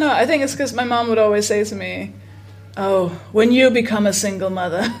 I don't know, I think it's because my mom would always say to me, oh, when you become a single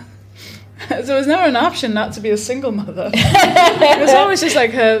mother. So it was never an option not to be a single mother. It was always just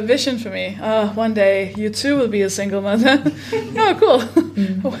like her vision for me. Oh, one day you too will be a single mother. Oh, cool.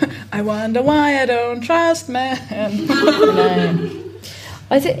 I wonder why I don't trust men. No.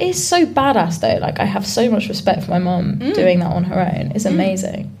 It is so badass though. Like, I have so much respect for my mum doing that on her own. It's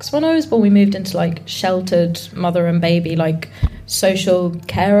amazing. Because when I was born, we moved into like sheltered mother and baby, like social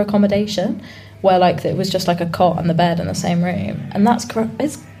care accommodation, where like it was just like a cot and the bed in the same room, and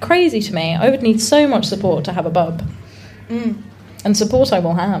it's crazy to me. I would need so much support to have a bub, and support I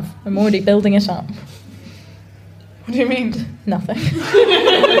will have. I'm already building it up. What do you mean? Nothing.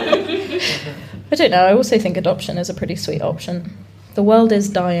 I don't know. I also think adoption is a pretty sweet option. The world is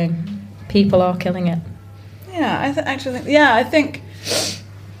dying. People are killing it. Yeah, I think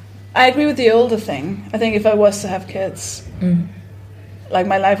I agree with the older thing. I think if I was to have kids, like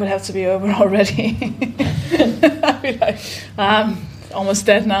my life would have to be over already. I'd be like, I'm almost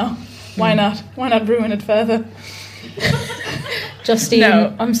dead now. Why not? Why not ruin it further? Justine,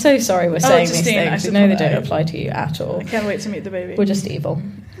 No. I'm so sorry we're saying these Justine, things. I You know they suppose- don't apply to you at all. I can't wait to meet the baby. We're just evil.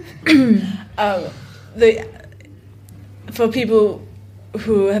 For people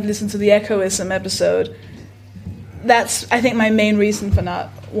who have listened to the Echoism episode, that's, I think, my main reason for not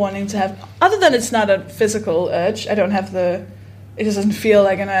wanting to have, other than it's not a physical urge, I don't have it just doesn't feel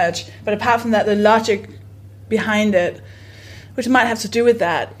like an urge, but apart from that, the logic behind it, which might have to do with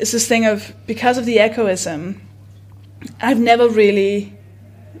that, is this thing of, because of the Echoism, I've never really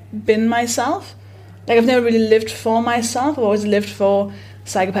been myself. Like, I've never really lived for myself. I've always lived for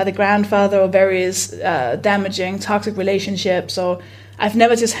psychopathic grandfather or various damaging, toxic relationships, or I've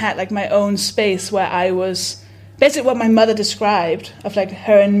never just had like my own space where I was basically what my mother described of like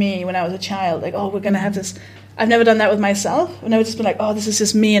her and me when I was a child. Like, oh, we're gonna have this. I've never done that with myself. I've never just been like, oh, this is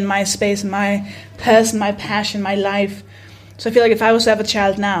just me and my space and my person, my passion, my life. So I feel like if I was to have a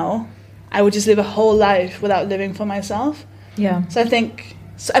child now, I would just live a whole life without living for myself. Yeah. So I think,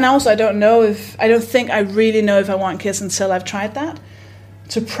 and also I don't think I really know if I want kids until I've tried that.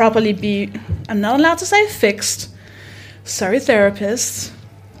 To properly be, I'm not allowed to say fixed, sorry therapists,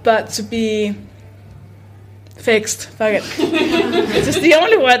 but to be fixed, fuck it. It's just the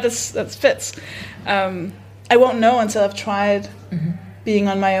only word that fits. I won't know until I've tried being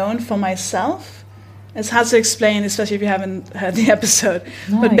on my own for myself. It's hard to explain, especially if you haven't heard the episode.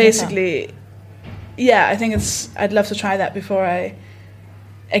 No, I But get basically, yeah, I think I'd love to try that before I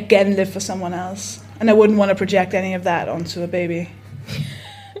again live for someone else. And I wouldn't want to project any of that onto a baby.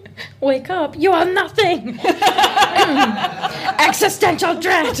 Wake up, you are nothing! Existential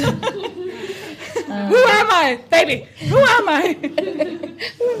dread! Who am I? Baby, who am I?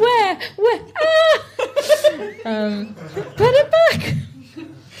 Where? Put it back!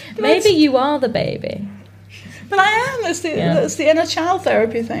 Maybe you are the baby. But I am. It's the inner child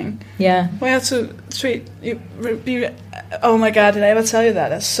therapy thing. Yeah. We have to treat you. Oh my God! Did I ever tell you that?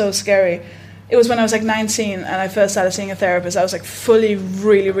 That's so scary. It was when I was like 19 and I first started seeing a therapist. I was like fully,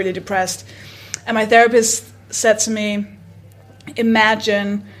 really, really depressed, and my therapist said to me,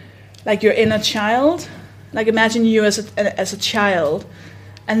 "Imagine, like your inner child. Like imagine you as a child,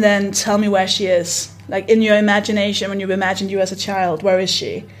 and then tell me where she is. Like in your imagination, when you've imagined you as a child, where is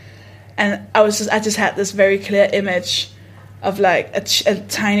she? And I just had this very clear image of like a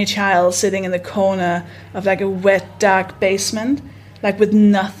tiny child sitting in the corner of like a wet, dark basement, like with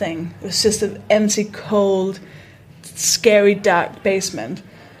nothing. It was just an empty, cold, scary, dark basement.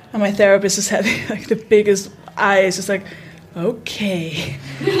 And my therapist is having like the biggest eyes, just like, okay,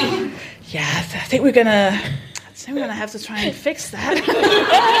 yeah, I think we're gonna have to try and fix that.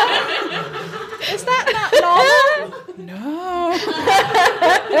 Is that not normal? No.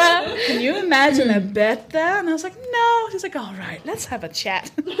 Can you imagine a bed there? And I was like, no. She's like, all right, let's have a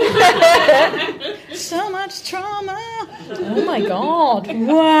chat. So much trauma. Oh my God.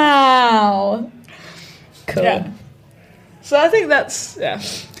 Wow. Cool. Yeah. So I think that's, yeah.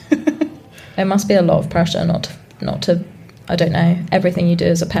 It must be a lot of pressure not to, I don't know, everything you do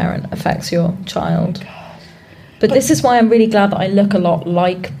as a parent affects your child. But this is why I'm really glad that I look a lot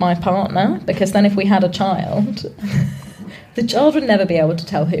like my partner, because then if we had a child, the child would never be able to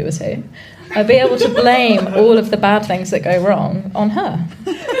tell who was who. I'd be able to blame all of the bad things that go wrong on her.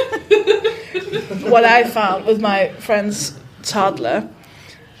 What I found with my friend's toddler,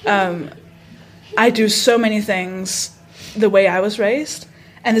 I do so many things the way I was raised.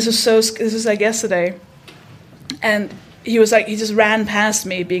 And this was like yesterday. And he just ran past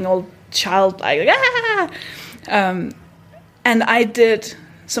me being all childlike, like, ah! And I did,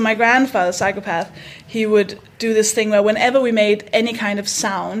 so my grandfather, psychopath, he would do this thing where whenever we made any kind of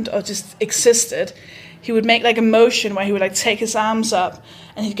sound or just existed, he would make like a motion where he would like take his arms up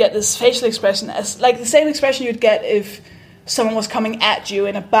and he'd get this facial expression, as like the same expression you'd get if someone was coming at you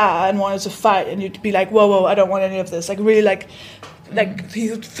in a bar and wanted to fight, and you'd be like, whoa, whoa, I don't want any of this. Like really like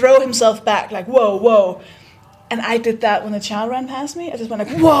he would throw himself back like, whoa, whoa. And I did that when the child ran past me. I just went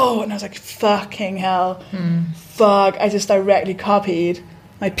like, whoa! And I was like, fucking hell. Fuck. I just directly copied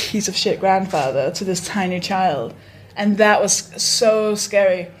my piece of shit grandfather to this tiny child. And that was so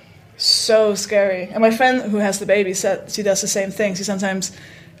scary. So scary. And my friend who has the baby said she does the same thing. She sometimes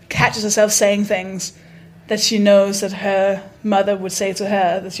catches herself saying things that she knows that her mother would say to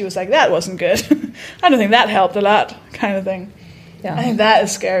her, that she was like, that wasn't good. I don't think that helped a lot, kind of thing. Yeah. I think that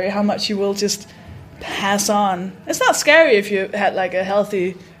is scary, how much you will just pass on. It's not scary if you had like a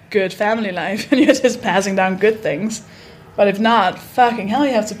healthy, good family life and you're just passing down good things. But if not, fucking hell,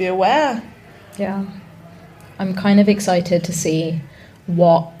 you have to be aware. Yeah. I'm kind of excited to see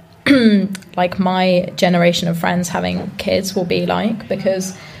what like my generation of friends having kids will be like,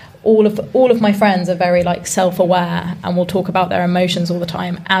 because all of my friends are very like self-aware and will talk about their emotions all the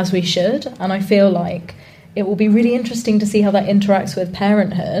time, as we should. And I feel like it will be really interesting to see how that interacts with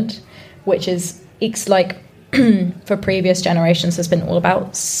parenthood, which is it's like for previous generations has been all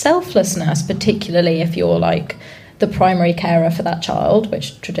about selflessness, particularly if you're like the primary carer for that child,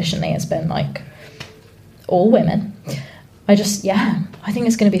 which traditionally has been like all women. I think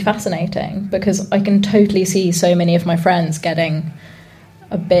it's going to be fascinating, because I can totally see so many of my friends getting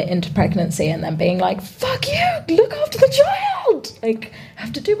a bit into pregnancy and then being like, fuck you, look after the child, like I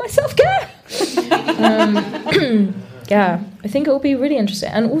have to do my self-care. Yeah, I think it will be really interesting.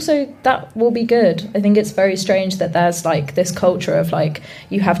 And also that will be good. I think it's very strange that there's like this culture of like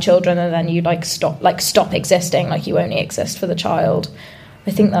you have children and then you like stop existing, like you only exist for the child.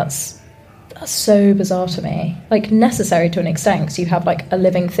 I think that's so bizarre to me. Like necessary to an extent, because you have like a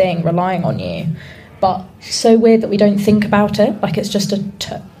living thing relying on you, but so weird that we don't think about it. Like it's just a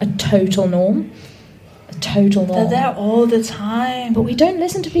total norm. A total norm. They're there all the time. But we don't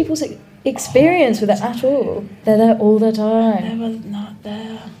listen to people's experience with it at all. They're there all the time. Never not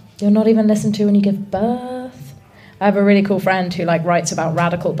there. You're not even listened to when you give birth. I have a really cool friend who like writes about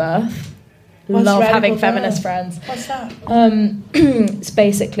radical birth. What's Love radical having birth? feminist friends. What's that? It's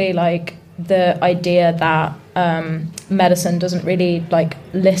basically like the idea that medicine doesn't really like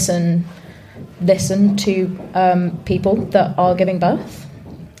listen to people that are giving birth.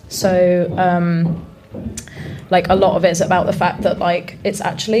 So like a lot of it's about the fact that like it's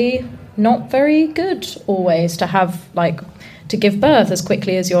actually not very good always to have like to give birth as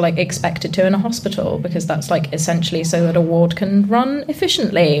quickly as you're like expected to in a hospital, because that's like essentially so that a ward can run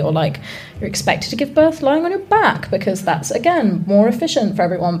efficiently, or like you're expected to give birth lying on your back because that's again more efficient for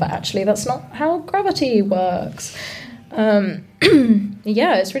everyone, but actually that's not how gravity works. Yeah,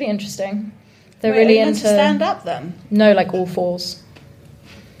 it's really interesting. They're really are you into meant to stand up then? No, like all fours.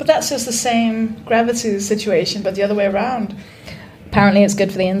 But that's just the same gravity situation, but the other way around. Apparently it's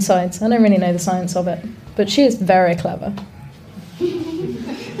good for the insides. I don't really know the science of it, but she is very clever.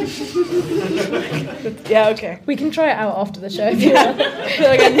 Yeah, okay. We can try it out after the show if you want. I feel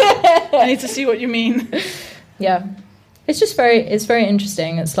like I need to see what you mean. Yeah. It's very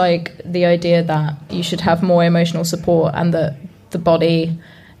interesting. It's like the idea that you should have more emotional support and that the body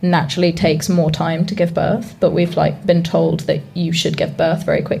naturally takes more time to give birth, but we've like been told that you should give birth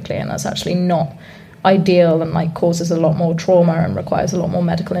very quickly, and that's actually not ideal and like causes a lot more trauma and requires a lot more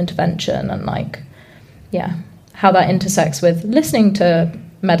medical intervention, and like how that intersects with listening to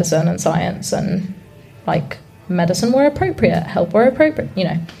medicine and science, and like medicine where appropriate, help where appropriate,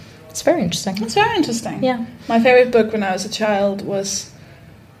 it's very interesting. It's very interesting. Yeah. My favorite book when I was a child was,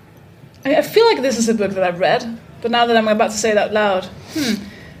 I feel like this is a book that I've read, but now that I'm about to say it out loud,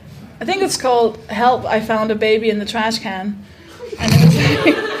 I think it's called Help, I Found a Baby in the Trash Can.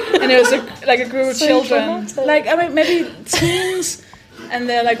 And it was a group of children, dramatic. Maybe teens, and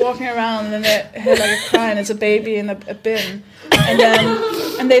they're like walking around, and then they hear like a cry, and it's a baby in a bin,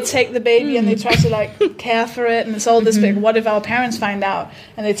 and they take the baby and they try to like care for it, and it's all this big. What if our parents find out?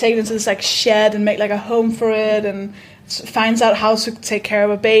 And they take it into this like shed and make like a home for it, and finds out how to take care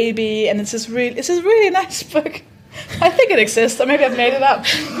of a baby, and it's this really nice book. I think it exists, or maybe I've made it up.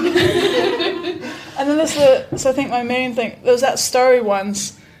 And then so I think my main thing, there was that story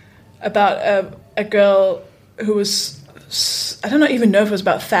once about a girl who was, I don't even know if it was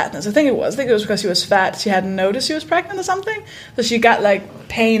about fatness. I think it was because she was fat. She hadn't noticed she was pregnant or something. So she got like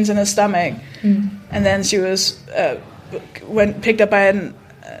pains in her stomach. And then she was picked up by an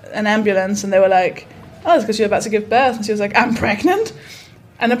ambulance, and they were like, oh, it's because you're about to give birth. And she was like, I'm pregnant?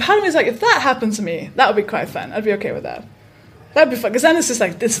 And a part of me is like, if that happened to me, that would be quite fun. I'd be okay with that. That'd be fun, because then it's just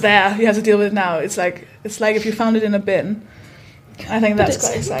like, it's there, you have to deal with it now. It's like if you found it in a bin. I think that's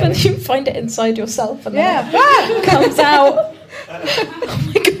quite exciting. But you find it inside yourself, and then it comes out. Oh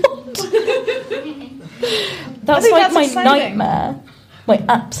my god. That's like my nightmare. My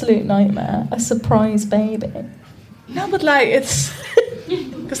absolute nightmare. A surprise baby. No, but like, it's...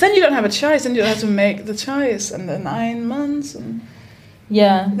 Because then you don't have a choice, and you have to make the choice, and the 9 months, and...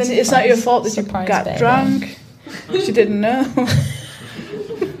 Yeah. Then it's not your fault that you got drunk. She didn't know.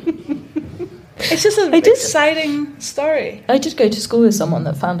 It's just an exciting story. I did go to school with someone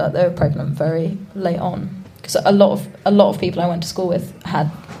that found out they were pregnant very late on, because a lot of people I went to school with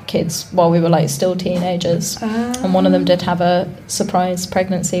had kids while we were like still teenagers, and one of them did have a surprise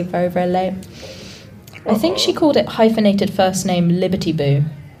pregnancy very, very late. I think she called it hyphenated first name Liberty Boo.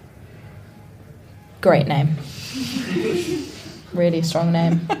 Great name. Really strong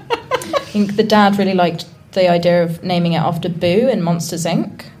name. I think the dad really liked the idea of naming it after Boo in Monsters,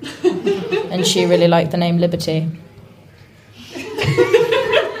 Inc. And she really liked the name Liberty.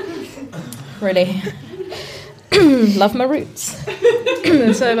 Really. Love my roots.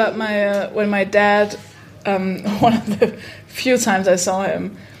 So about when my dad, one of the few times I saw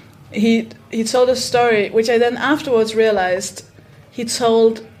him, he told a story, which I then afterwards realized he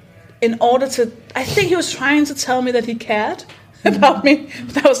told in order to... I think he was trying to tell me that he cared about me,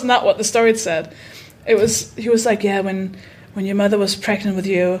 but that was not what the story said. He was like, yeah, when your mother was pregnant with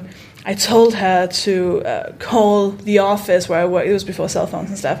you, I told her to call the office where I worked. It was before cell phones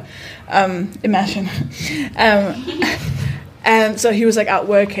and stuff. Imagine. And so he was like out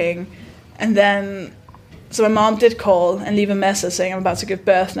working, and then so my mom did call and leave a message saying I'm about to give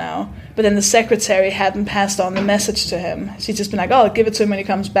birth now, but then the secretary hadn't passed on the message to him. She'd just been like, oh, I'll give it to him when he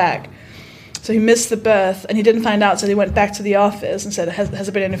comes back. So he missed the birth, and he didn't find out, so he went back to the office and said, has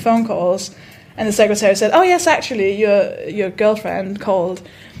there been any phone calls? And the secretary said, oh, yes, actually, your girlfriend called.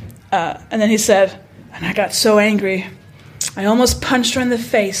 And then he said, and I got so angry, I almost punched her in the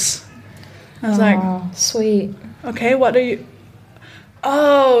face. I was like, sweet. Okay, what are you...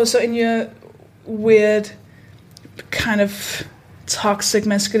 Oh, so in your weird kind of toxic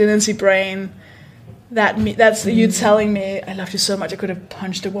masculinity brain... That's you telling me, I love you so much I could have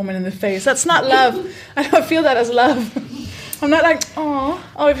punched a woman in the face. That's not love. I don't feel that as love. I'm not like, oh,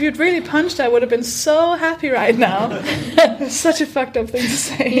 if you'd really punched her, I would have been so happy right now. It's such a fucked up thing to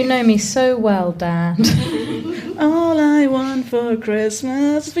say. You know me so well, Dad. All I want for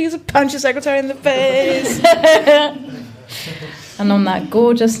Christmas is for you to punch your secretary in the face. And on that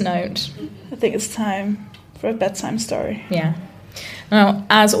gorgeous note, I think it's time for a bedtime story. Yeah. Now,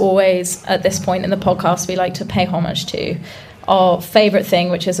 as always, at this point in the podcast, we like to pay homage to our favourite thing,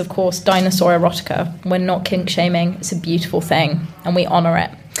 which is, of course, dinosaur erotica. We're not kink-shaming. It's a beautiful thing, and we honour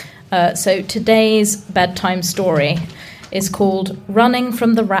it. So today's bedtime story is called Running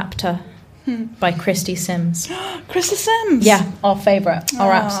from the Raptor by Christy Sims. Christy Sims? Yeah, our favourite,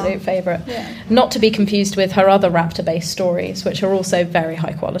 our absolute favourite. Yeah. Not to be confused with her other raptor-based stories, which are also very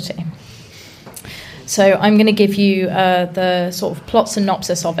high quality. So I'm going to give you the sort of plot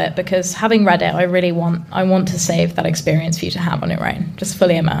synopsis of it, because having read it, I want to save that experience for you to have on your own, just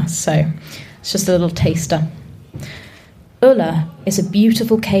fully immersed. So it's just a little taster. Ulla is a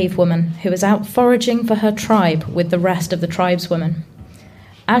beautiful cave woman who is out foraging for her tribe with the rest of the tribeswomen.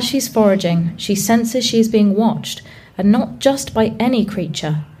 As she's foraging, she senses she is being watched, and not just by any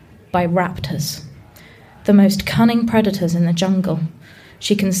creature, by raptors, the most cunning predators in the jungle.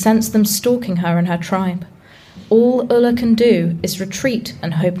 She can sense them stalking her and her tribe. All Ulla can do is retreat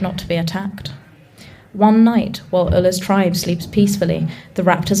and hope not to be attacked. One night, while Ulla's tribe sleeps peacefully, the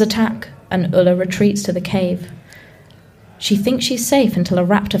raptors attack, and Ulla retreats to the cave. She thinks she's safe until a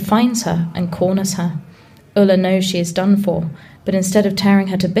raptor finds her and corners her. Ulla knows she is done for, but instead of tearing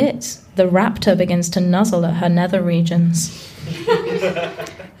her to bits, the raptor begins to nuzzle at her nether regions.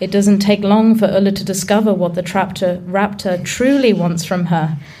 It doesn't take long for Ulla to discover what the raptor truly wants from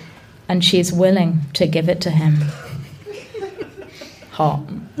her, and she is willing to give it to him. Hot.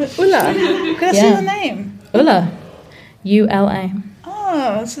 Ulla. Can I see the name? Ulla. U-L-A.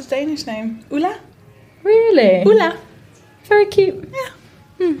 Oh, that's his Danish name. Ulla? Really? Ulla. Very cute.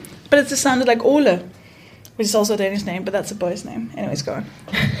 Yeah. But it just sounded like Ole, which is also a Danish name, but that's a boy's name. Anyways, go on.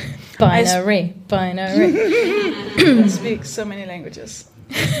 Binary. I speak so many languages.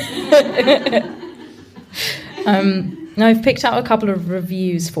 Now I've picked out a couple of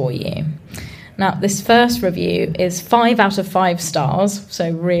reviews for you. Now, this first review is 5 out of 5 stars,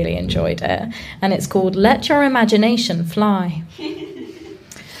 so really enjoyed it. And it's called Let Your Imagination Fly.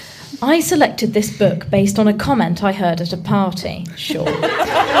 I selected this book based on a comment I heard at a party. Sure.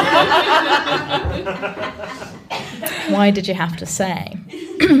 Why did you have to say?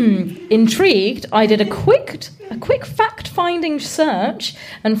 Intrigued, I did a quick fact-finding search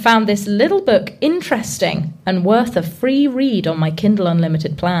and found this little book interesting and worth a free read on my Kindle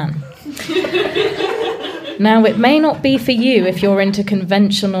Unlimited plan. Now, it may not be for you if you're into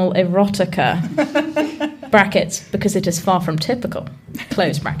conventional erotica, brackets, because it is far from typical,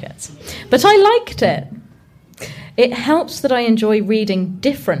 close brackets. But I liked it. It helps that I enjoy reading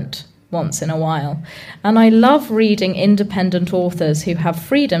different once in a while, and I love reading independent authors who have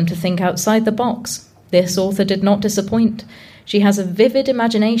freedom to think outside the box. This author did not disappoint. She has a vivid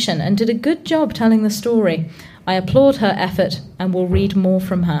imagination and did a good job telling the story. I applaud her effort and will read more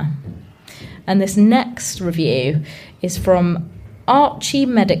from her. And this next review is from Archie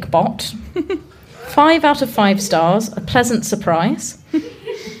Medicbot. 5 out of 5 stars, a pleasant surprise.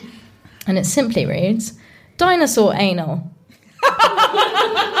 And it simply reads, Dinosaur anal.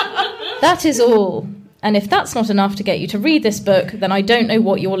 That is all. And if that's not enough to get you to read this book, then I don't know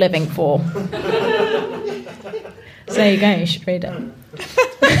what you're living for. So there you go, you should read it.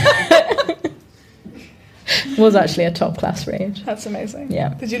 Was actually a top class read. That's amazing.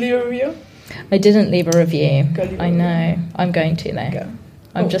 Yeah. Did you leave a review? I didn't leave a review. I know. I'm going to though. Go.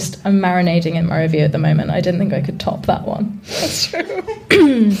 I'm marinating in my review at the moment. I didn't think I could top that one. That's true.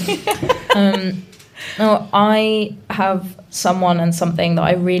 Now, I have someone and something that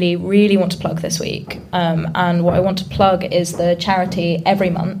I really, really want to plug this week. And what I want to plug is the charity Every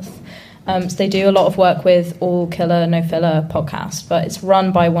Month. So they do a lot of work with All Killer, No Filler podcast, but it's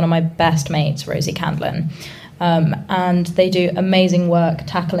run by one of my best mates, Rosie Candlin. And they do amazing work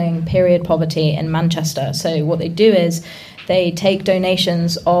tackling period poverty in Manchester. So what they do is they take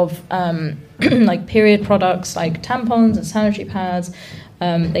donations of like period products like tampons and sanitary pads.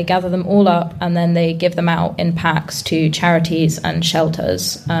 They gather them all up and then they give them out in packs to charities and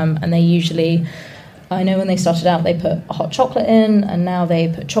shelters. And they usually, I know when they started out, they put hot chocolate in, and now they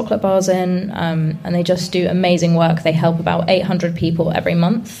put chocolate bars in, and they just do amazing work. They help about 800 people every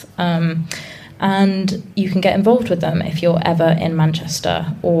month. And you can get involved with them if you're ever in Manchester,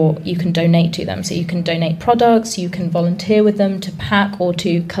 or you can donate to them. So you can donate products, you can volunteer with them to pack or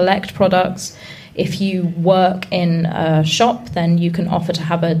to collect products. If you work in a shop, then you can offer to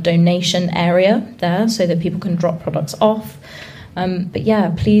have a donation area there so that people can drop products off. But yeah,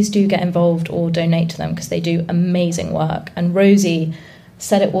 please do get involved or donate to them because they do amazing work. And Rosie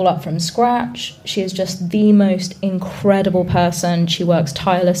set it all up from scratch. She is just the most incredible person. She works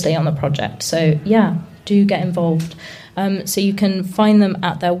tirelessly on the project. So yeah, do get involved. So you can find them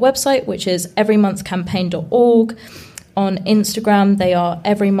at their website, which is everymonthcampaign.org. On Instagram, they are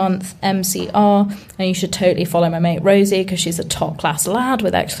everymonthmcr, and you should totally follow my mate Rosie because she's a top-class lad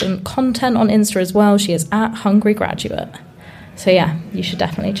with excellent content on Insta as well. She is at Hungry Graduate. So yeah, you should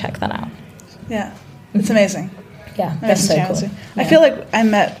definitely check that out. Yeah, it's amazing. Yeah, that's so cool. I feel like I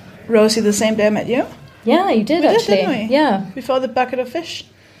met Rosie the same day I met you. Yeah, you did actually. Didn't we? Yeah. Before the bucket of fish.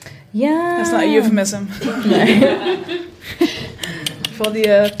 Yeah. That's not a euphemism. No. Before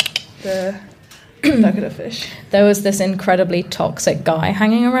the bucket of fish. There was this incredibly toxic guy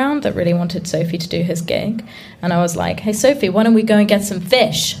hanging around that really wanted Sophie to do his gig. And I was like, hey, Sophie, why don't we go and get some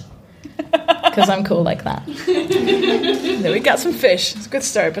fish? because I'm cool like that. No, we got some fish. It's a good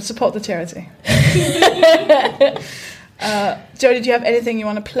story, but support the charity. Jodie, do you have anything you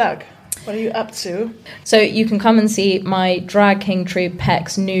want to plug? What are you up to? So you can come and see my drag king troupe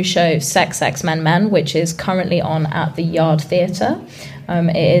Peck's new show, Sex, Sex, Men, Men, which is currently on at the Yard Theatre.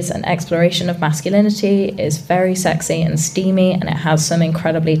 It is an exploration of masculinity. It is very sexy and steamy, and it has some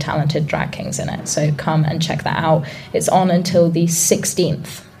incredibly talented drag kings in it. So come and check that out. It's on until the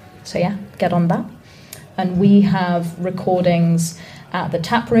 16th. So yeah, get on that. And we have recordings at the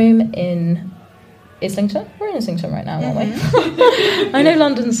Tap Room in Islington? We're in Islington right now, aren't we? I know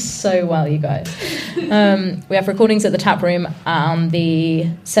London so well, you guys. We have recordings at the Tap Room on the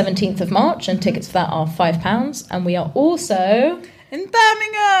 17th of March, and tickets for that are £5. And we are also in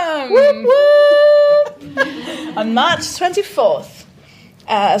Birmingham! Whoop, whoop. On March 24th,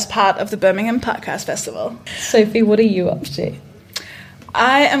 as part of the Birmingham Podcast Festival. Sophie, what are you up to?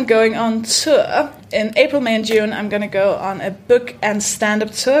 I am going on tour. In April, May, and June, I'm going to go on a book and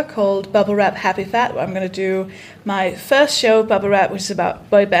stand-up tour called Bubble Wrap Happy Fat, where I'm going to do my first show, Bubble Wrap, which is about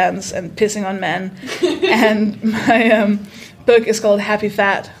boy bands and pissing on men. And my book is called Happy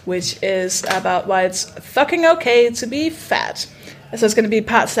Fat, which is about why it's fucking okay to be fat. So it's going to be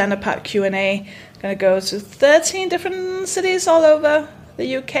part stand-up, part Q&A. I'm going to go to 13 different cities all over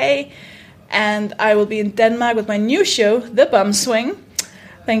the UK. And I will be in Denmark with my new show, The Bum Swing.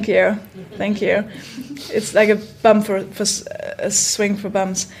 Thank you. It's like a bum for a swing for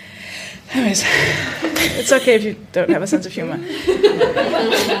bums. Anyways, it's okay if you don't have a sense of humor.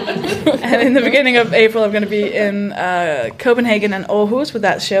 And in the beginning of April, I'm going to be in Copenhagen and Aarhus with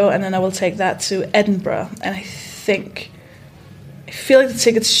that show, and then I will take that to Edinburgh. And I feel like the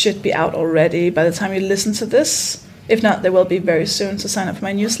tickets should be out already by the time you listen to this. If not, they will be very soon. So sign up for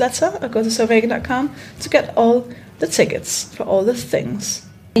my newsletter or go to sofahagen.com to get all the tickets for all the things.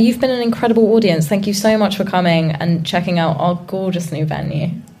 You've been an incredible audience. Thank you so much for coming and checking out our gorgeous new venue.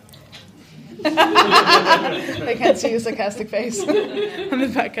 They can't see your sarcastic face on the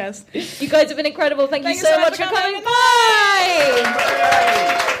podcast. You guys have been incredible. Thank you so much for coming. Bye!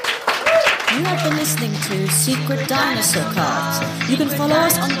 You have been listening to Secret Dinosaur Cart. You can follow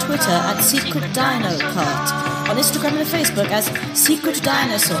us on Twitter at Secret Dino Cart, on Instagram and Facebook as Secret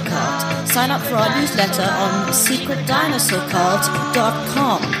Dinosaur Cart. Sign up for our newsletter on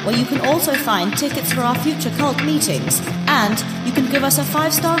secretdinosaurcult.com, where you can also find tickets for our future cult meetings, and you can give us a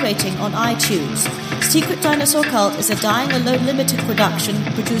 5-star rating on iTunes. Secret Dinosaur Cult is a Dying Alone Limited production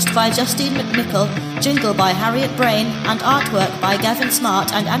produced by Justine McNichol, jingle by Harriet Brain, and artwork by Gavin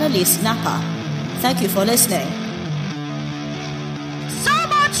Smart and Annalise Napa. Thank you for listening. So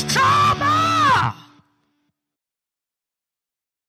much trauma!